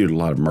prosecuted a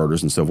lot of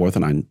murders and so forth,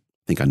 and I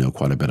think I know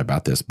quite a bit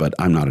about this, but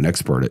I'm not an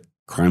expert at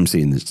crime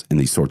scenes and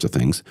these sorts of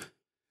things.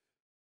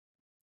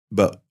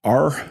 But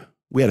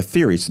we had a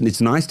theory.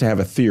 It's nice to have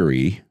a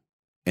theory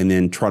and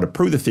then try to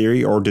prove the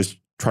theory or just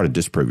try to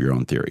disprove your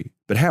own theory,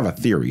 but have a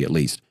theory at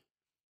least.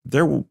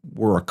 There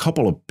were a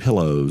couple of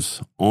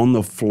pillows on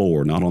the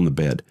floor, not on the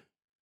bed,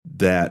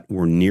 that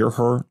were near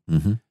her.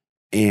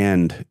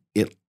 And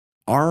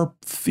our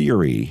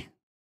theory,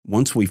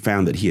 once we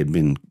found that he had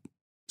been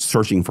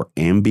searching for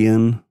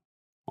Ambien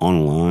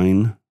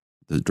online,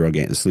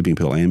 the sleeping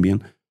pill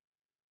Ambien,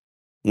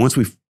 once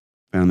we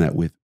found that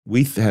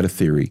we had a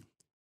theory.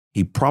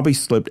 He probably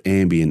slipped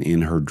Ambien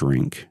in her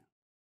drink,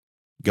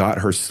 got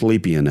her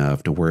sleepy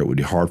enough to where it would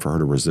be hard for her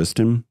to resist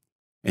him.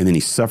 And then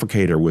he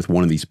suffocated her with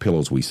one of these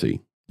pillows we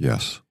see.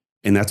 Yes.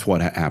 And that's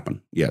what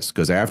happened. Yes.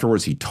 Because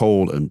afterwards he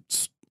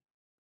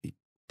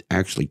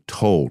actually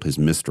told his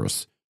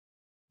mistress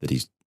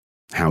that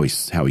how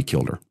he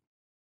killed her.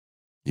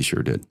 He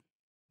sure did.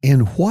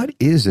 And what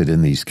is it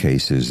in these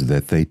cases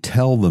that they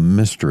tell the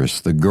mistress,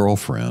 the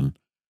girlfriend,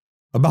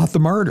 about the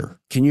murder?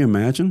 Can you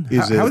imagine?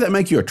 How would that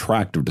make you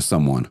attractive to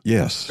someone?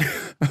 Yes.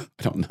 I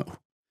don't know.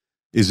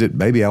 Is it,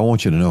 baby, I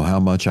want you to know how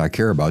much I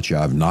care about you.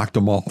 I've knocked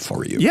them off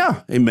for you.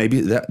 Yeah. And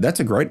maybe that's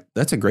a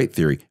great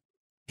theory.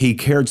 He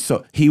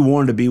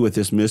wanted to be with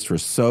this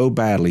mistress so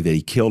badly that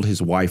he killed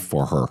his wife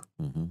for her.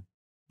 Mm-hmm.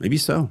 Maybe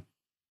so.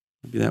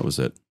 Maybe that was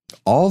it.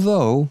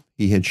 Although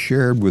he had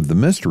shared with the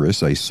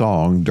mistress a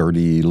song,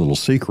 Dirty Little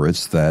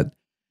Secrets, that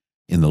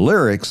in the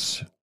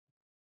lyrics,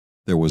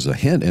 there was a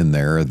hint in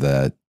there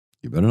that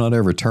you better not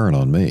ever turn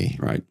on me.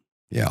 Right.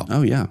 Yeah.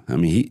 Oh, yeah. I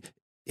mean,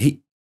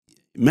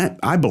 Matt,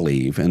 I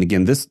believe, and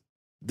again, this,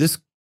 there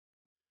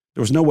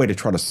was no way to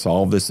try to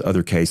solve this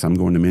other case I'm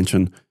going to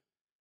mention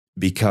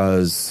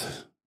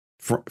because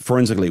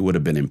forensically it would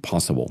have been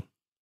impossible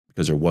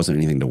because there wasn't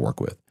anything to work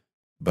with.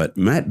 But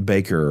Matt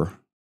Baker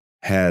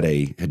had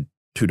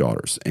two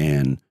daughters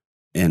and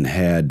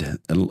had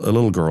a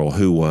little girl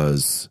who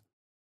was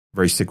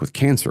very sick with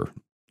cancer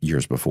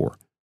years before,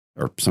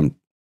 or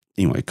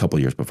a couple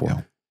of years before.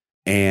 Yeah.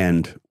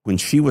 And when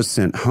she was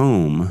sent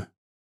home,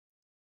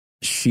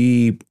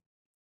 she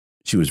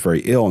was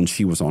very ill and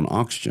she was on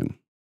oxygen.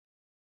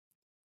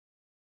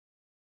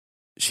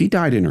 She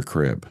died in her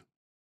crib.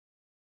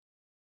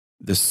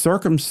 The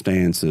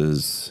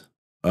circumstances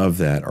of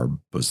that are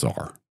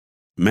bizarre.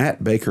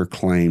 Matt Baker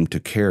claimed to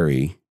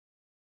Carrie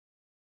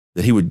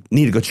that he would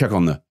need to go check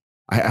on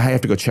I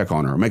have to go check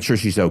on her, make sure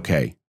she's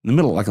okay. In the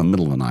middle of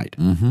the night.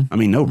 Mm-hmm. I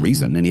mean, no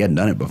reason. And he hadn't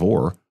done it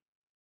before.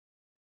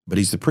 But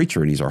he's the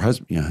preacher and he's our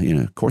husband.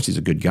 Of course, he's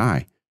a good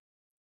guy.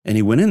 And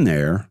he went in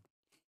there,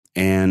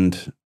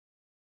 and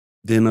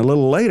then a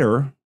little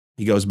later,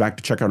 he goes back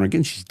to check on her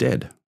again. She's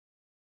dead.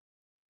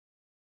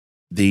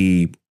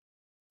 When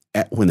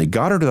they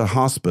got her to the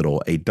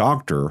hospital, a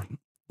doctor,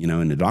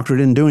 and the doctor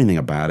didn't do anything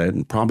about it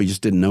and probably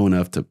just didn't know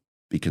enough to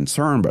be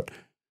concerned, but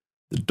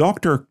the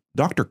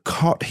doctor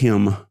caught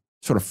him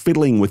sort of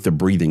fiddling with the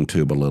breathing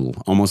tube a little,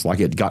 almost like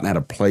it had gotten out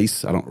of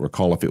place. I don't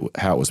recall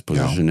how it was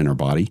positioned in her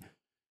body,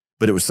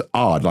 but it was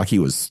odd, like he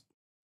was,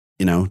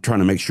 trying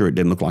to make sure it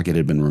didn't look like it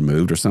had been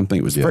removed or something.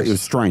 It was it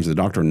was strange. The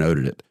doctor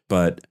noted it,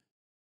 but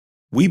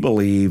we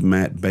believe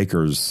Matt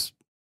Baker's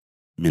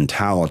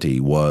mentality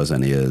was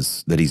and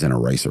is that he's an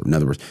eraser. In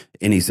other words,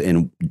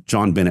 and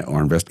John Bennett,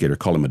 our investigator,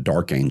 called him a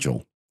dark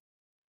angel,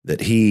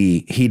 that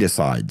he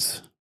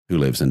decides who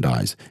lives and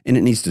dies, and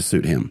it needs to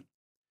suit him.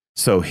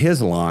 So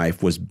his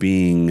life was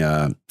being,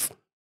 the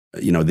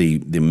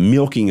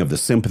milking of the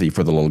sympathy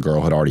for the little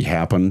girl had already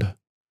happened.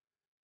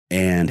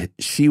 And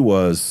she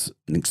was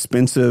an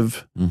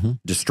expensive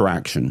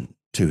distraction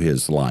to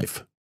his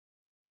life.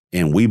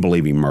 And we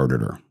believe he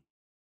murdered her.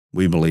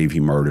 We believe he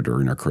murdered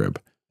her in her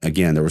crib.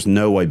 Again, there was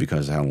no way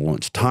because of how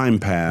much time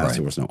passed. Right.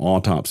 There was no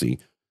autopsy,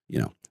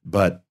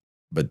 but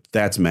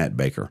that's Matt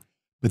Baker.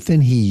 But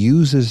then he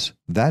uses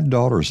that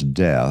daughter's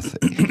death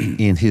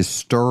in his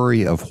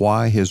story of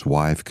why his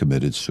wife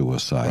committed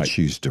suicide. Right.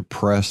 She's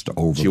depressed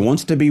over. She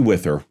wants to be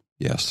with her.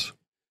 Yes.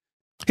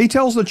 He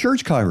tells the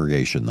church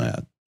congregation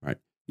that. Right.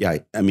 Yeah.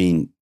 I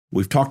mean,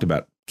 we've talked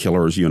about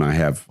killers. You and I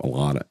have a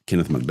lot of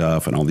Kenneth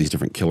McDuff and all these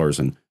different killers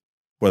and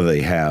whether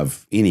they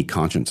have any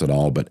conscience at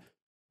all. But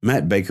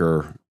Matt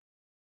Baker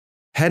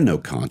had no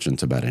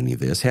conscience about any of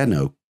this, had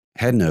no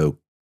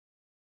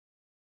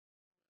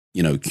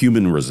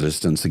human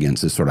resistance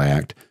against this sort of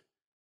act.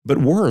 But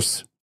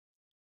worse,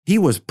 he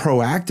was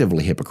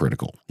proactively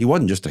hypocritical. He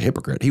wasn't just a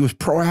hypocrite. He was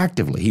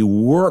proactively. He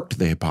worked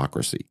the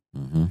hypocrisy.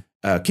 Mm-hmm.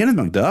 Kenneth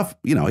McDuff,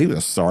 he was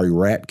a sorry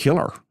rat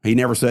killer. He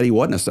never said he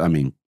wasn't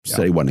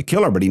said he wasn't a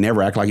killer, but he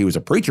never acted like he was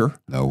a preacher.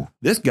 No.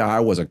 This guy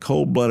was a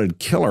cold-blooded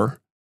killer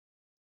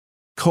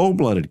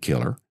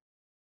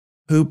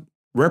who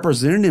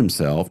represented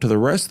himself to the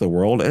rest of the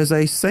world as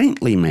a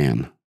saintly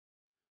man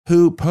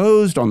who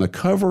posed on the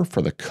cover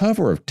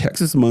of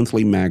Texas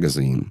Monthly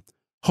magazine,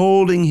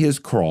 holding his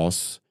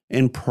cross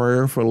and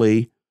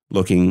prayerfully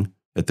looking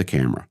at the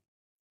camera.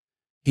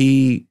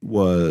 He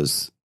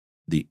was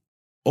the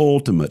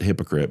ultimate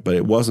hypocrite, but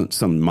it wasn't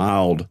some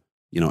mild,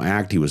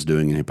 act he was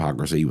doing in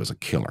hypocrisy. He was a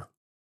killer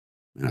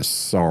and a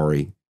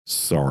sorry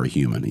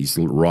human. He's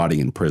rotting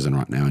in prison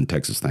right now in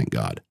Texas, thank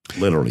God.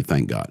 Literally,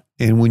 thank God.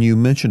 And when you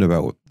mentioned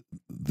about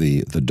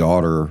the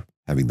daughter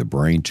having the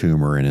brain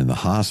tumor and in the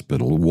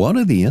hospital, one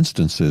of the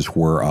instances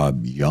where a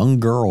young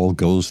girl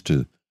goes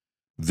to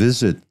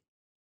visit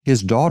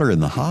his daughter in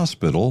the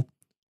hospital,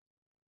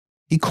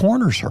 he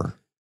corners her.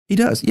 He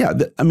does. Yeah.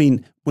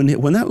 When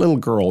that little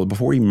girl,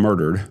 before he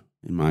murdered,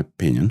 in my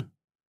opinion,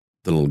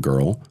 the little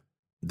girl,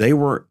 they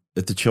were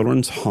at the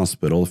children's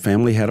hospital. The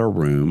family had a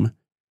room,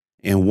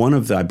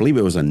 and I believe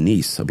it was a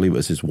niece, I believe it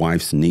was his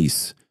wife's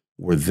niece,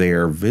 were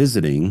there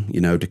visiting,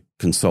 to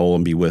console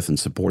and be with and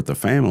support the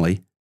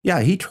family.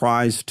 Yeah, he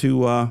tries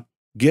to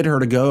get her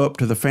to go up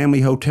to the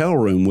family hotel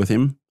room with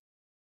him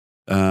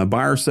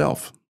by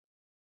herself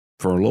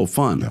for a little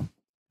fun. Yeah.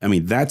 I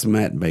mean, that's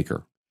Matt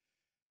Baker.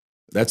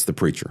 That's the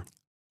preacher.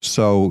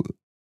 So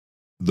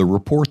the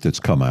report that's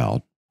come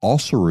out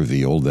also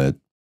revealed that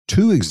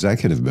two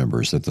executive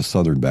members at the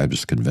Southern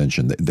Baptist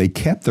Convention, they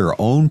kept their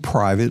own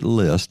private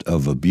list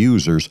of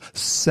abusers,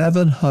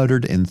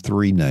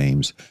 703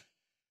 names.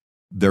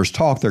 There's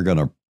talk they're going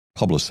to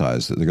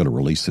publicize that they're going to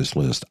release this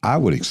list. I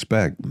would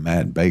expect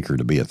Matt Baker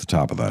to be at the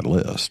top of that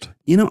list.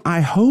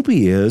 I hope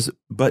he is,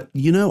 but,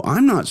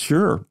 I'm not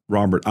sure,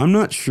 Robert. I'm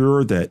not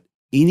sure that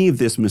any of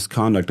this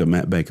misconduct of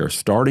Matt Baker,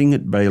 starting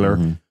at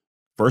Baylor,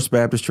 First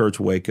Baptist Church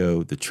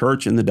Waco, the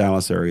church in the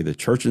Dallas area, the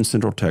church in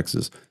Central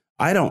Texas,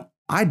 I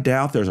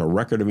doubt there's a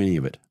record of any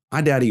of it.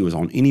 I doubt he was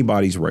on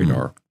anybody's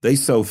radar. They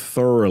so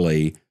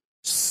thoroughly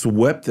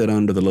swept it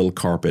under the little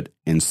carpet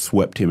and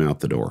swept him out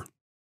the door.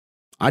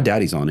 I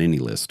doubt he's on any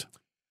list.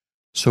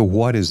 So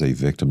what is a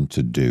victim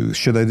to do?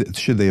 Should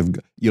they have,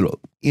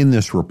 in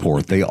this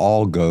report, they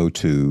all go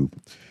to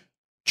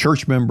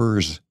church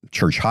members,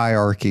 church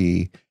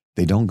hierarchy.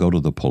 They don't go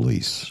to the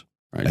police.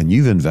 Right. And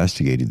you've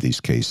investigated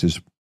these cases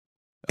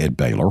at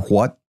Baylor.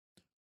 What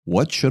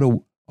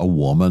should a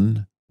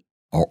woman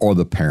or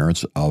the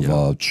parents of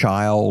a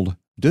child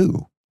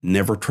do?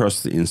 Never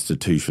trust the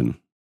institution.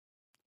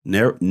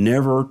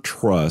 Never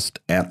trust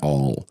at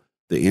all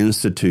the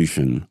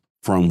institution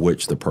from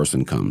which the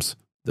person comes,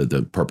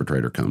 the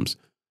perpetrator comes.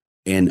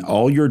 And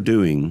all you're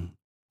doing,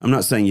 I'm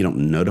not saying you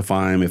don't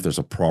notify them if there's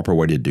a proper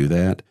way to do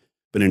that,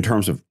 but in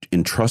terms of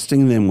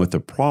entrusting them with the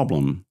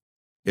problem,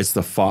 it's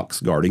the fox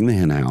guarding the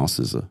hen house,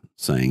 as a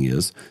saying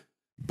is,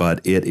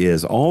 but it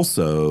is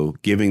also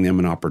giving them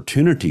an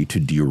opportunity to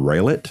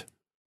derail it,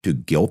 to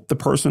guilt the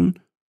person,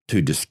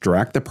 to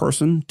distract the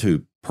person,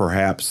 to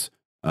perhaps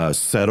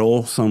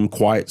settle some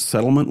quiet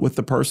settlement with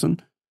the person,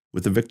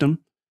 with the victim.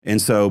 And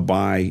so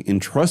by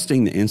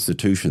entrusting the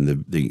institution,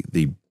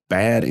 the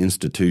bad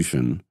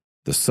institution,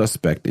 the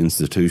suspect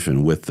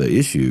institution with the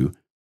issue,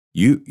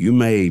 you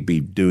may be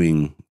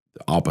doing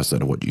the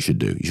opposite of what you should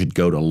do. You should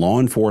go to law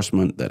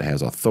enforcement that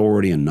has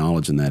authority and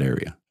knowledge in that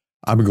area.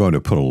 I'm going to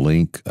put a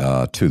link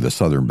to the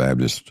Southern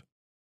Baptist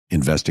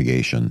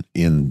investigation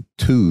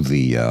into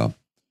the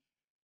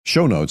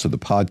show notes of the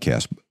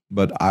podcast,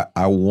 but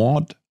I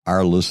want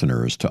our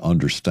listeners to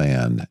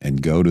understand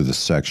and go to the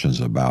sections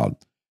about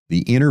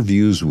the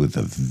interviews with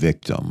the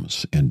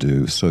victims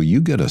so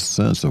you get a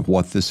sense of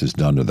what this has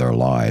done to their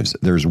lives.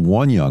 There's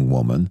one young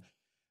woman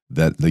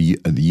that the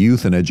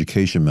youth and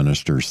education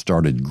minister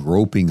started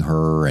groping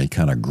her and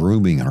kind of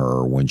grooming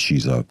her when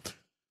she's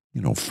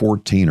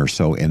 14 or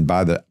so, and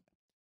by the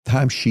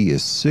time she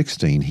is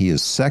 16, he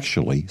has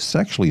sexually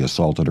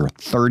assaulted her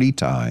 30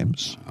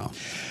 times.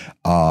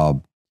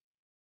 Wow.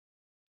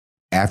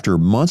 After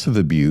months of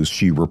abuse,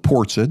 she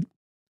reports it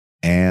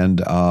and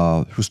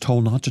was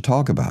told not to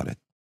talk about it.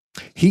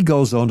 He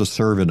goes on to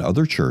serve in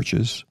other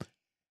churches.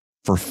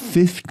 For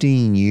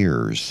 15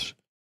 years,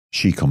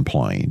 she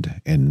complained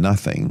and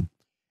nothing.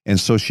 And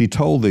so she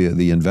told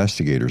the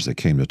investigators that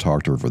came to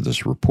talk to her for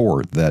this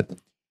report that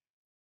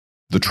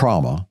the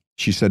trauma,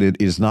 she said, it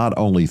is not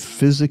only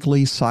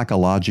physically,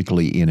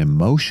 psychologically, and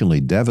emotionally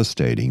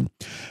devastating,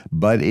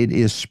 but it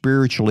is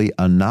spiritually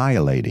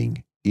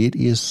annihilating. It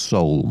is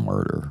soul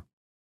murder.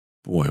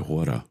 Boy,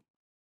 what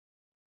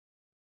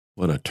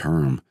a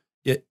term.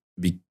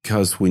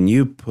 Because when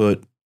you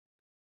put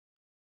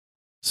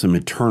some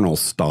eternal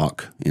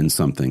stock in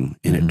something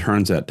and it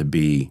turns out to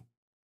be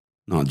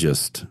not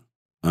just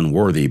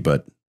unworthy,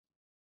 but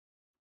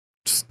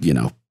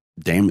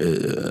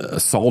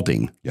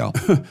assaulting. Yeah.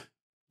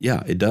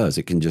 Yeah, it does.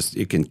 It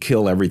can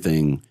kill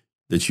everything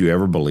that you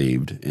ever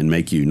believed and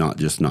make you not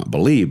just not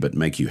believe, but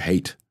make you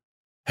hate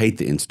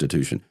the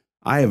institution.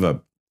 I have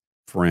a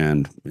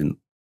friend in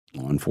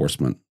law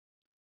enforcement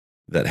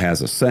that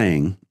has a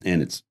saying,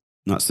 and it's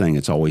not saying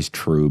it's always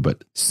true,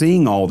 but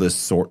seeing all this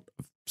sort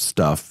of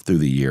stuff through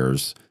the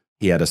years,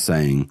 he had a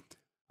saying,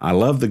 I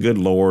love the good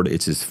Lord,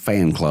 it's his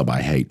fan club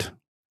I hate.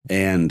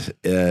 And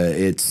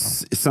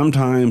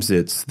sometimes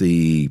it's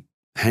the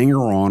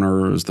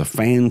hanger-oners, the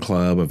fan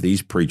club of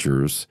these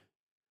preachers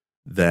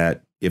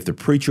that if the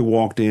preacher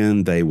walked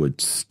in, they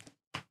would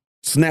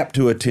snap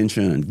to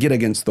attention and get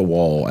against the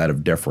wall out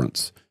of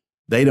deference.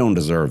 They don't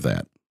deserve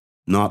that.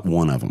 Not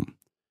one of them.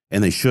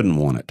 And they shouldn't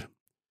want it.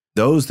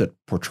 Those that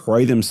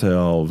portray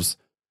themselves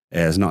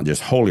as not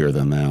just holier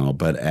than thou,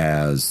 but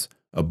as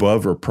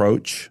above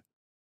reproach,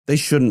 they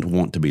shouldn't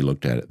want to be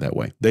looked at it that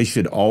way. They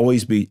should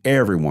always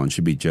everyone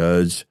should be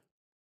judged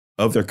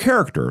of their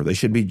character. They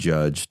should be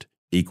judged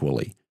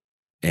equally.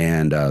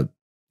 And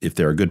if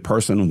they're a good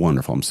person,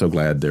 wonderful. I'm so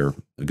glad they're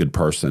a good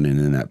person and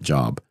in that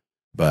job.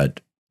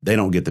 But they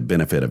don't get the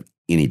benefit of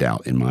any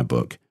doubt in my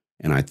book.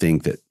 And I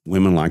think that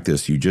women like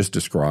this you just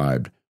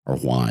described are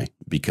why,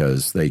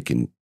 because they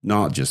can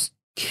not just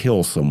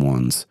kill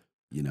someone's,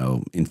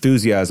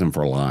 enthusiasm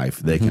for life.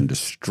 They can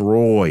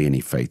destroy any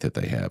faith that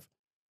they have.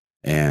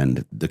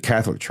 And the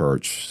Catholic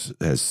Church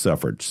has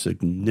suffered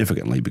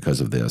significantly because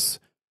of this.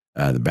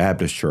 The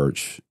Baptist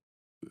Church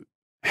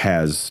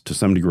has, to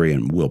some degree,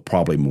 and will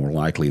probably more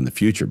likely in the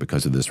future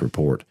because of this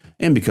report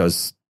and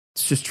because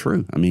it's just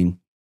true. I mean,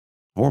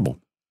 horrible.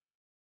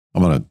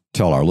 I'm going to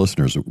tell our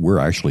listeners that we're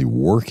actually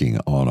working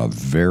on a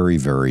very,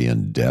 very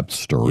in-depth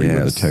story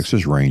with the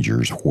Texas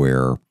Rangers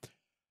where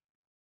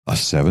a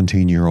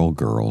 17-year-old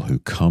girl who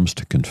comes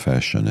to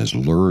confession is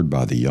lured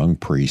by the young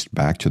priest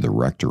back to the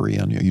rectory.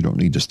 And you don't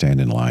need to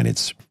stand in line.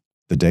 It's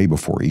the day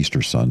before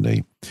Easter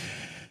Sunday.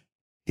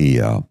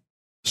 He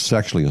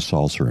sexually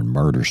assaults her and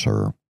murders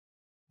her.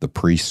 The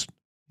priest,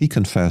 he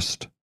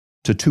confessed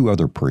to 2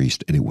 other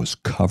priests, and it was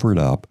covered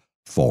up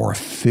for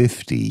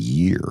 50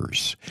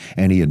 years.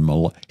 And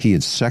he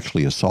had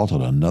sexually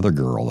assaulted another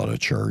girl at a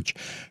church,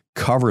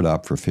 covered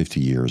up for 50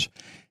 years.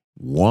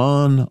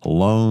 One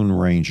lone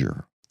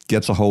ranger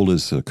gets a hold of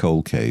his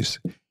cold case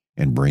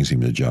and brings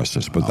him to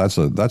justice. But that's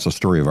a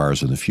story of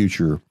ours in the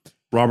future.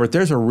 Robert,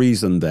 there's a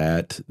reason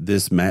that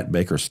this Matt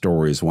Baker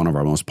story is one of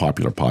our most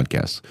popular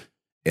podcasts.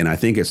 And I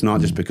think it's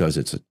not just because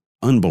it's an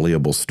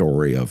unbelievable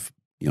story of,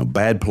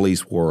 bad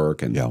police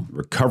work and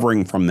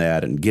recovering from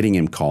that and getting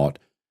him caught,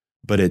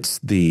 but it's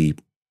the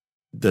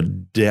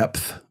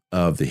depth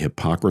of the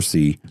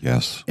hypocrisy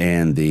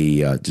and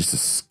the just the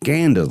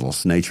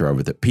scandalous nature of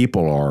it that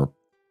people are,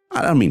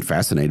 I don't mean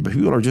fascinated, but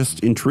people are just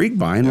intrigued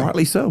by, and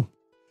rightly so.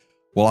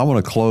 Well, I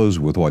want to close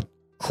with what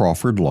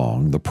Crawford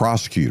Long, the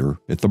prosecutor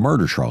at the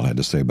murder trial, had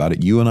to say about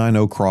it. You and I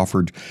know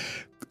Crawford.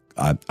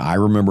 I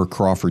remember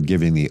Crawford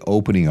giving the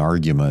opening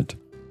argument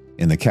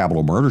in the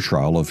capital murder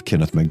trial of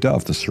Kenneth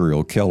McDuff, the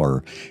serial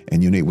killer.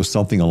 And it was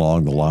something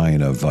along the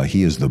line of,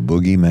 he is the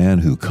boogeyman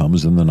who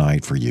comes in the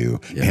night for you.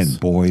 Yes. And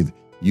boy,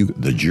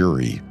 the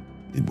jury,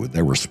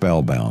 they were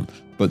spellbound.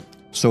 But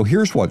so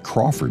here's what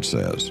Crawford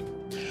says.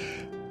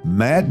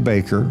 Matt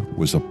Baker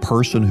was a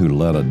person who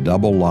led a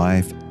double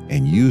life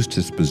and used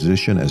his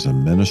position as a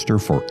minister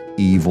for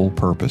evil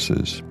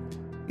purposes.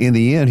 In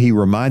the end, he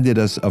reminded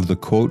us of the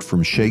quote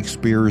from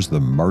Shakespeare's The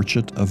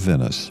Merchant of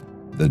Venice.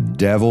 The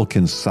devil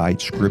can cite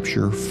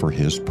scripture for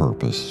his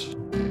purpose.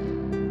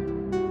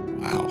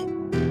 Wow.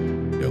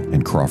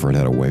 And Crawford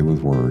had a way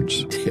with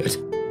words. He did.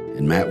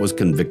 And Matt was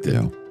convicted.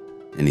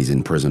 And he's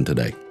in prison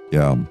today.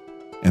 Yeah.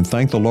 And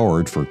thank the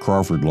Lord for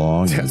Crawford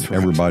Long and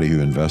everybody who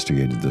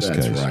investigated this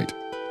case. That's right.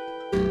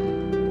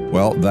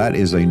 Well, that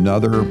is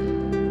another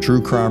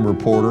True Crime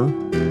Reporter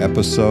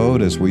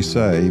episode. As we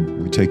say,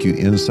 we take you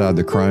inside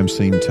the crime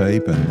scene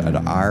tape, and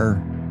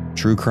our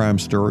true crime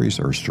stories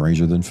are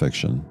stranger than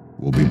fiction.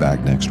 We'll be back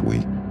next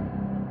week.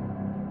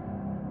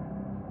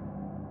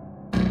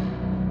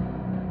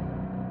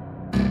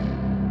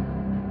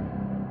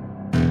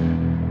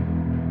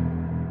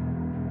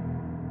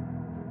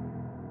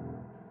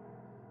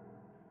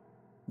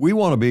 We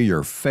want to be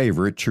your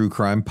favorite true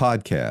crime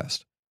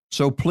podcast,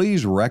 so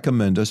please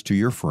recommend us to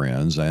your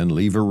friends and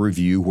leave a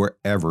review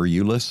wherever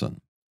you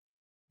listen.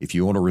 If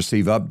you want to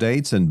receive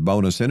updates and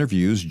bonus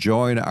interviews,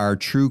 join our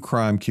true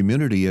crime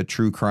community at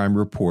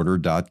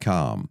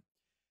truecrimereporter.com.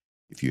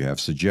 If you have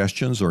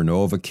suggestions or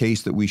know of a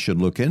case that we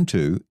should look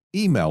into,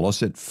 email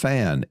us at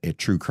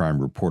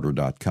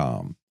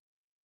fan@truecrimereporter.com.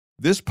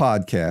 This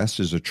podcast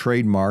is a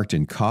trademarked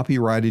and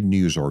copyrighted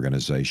news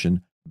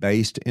organization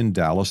based in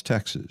Dallas,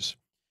 Texas.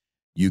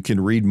 You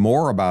can read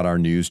more about our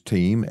news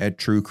team at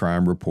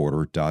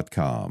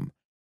truecrimereporter.com.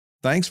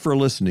 Thanks for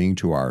listening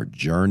to our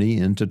Journey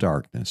into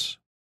Darkness.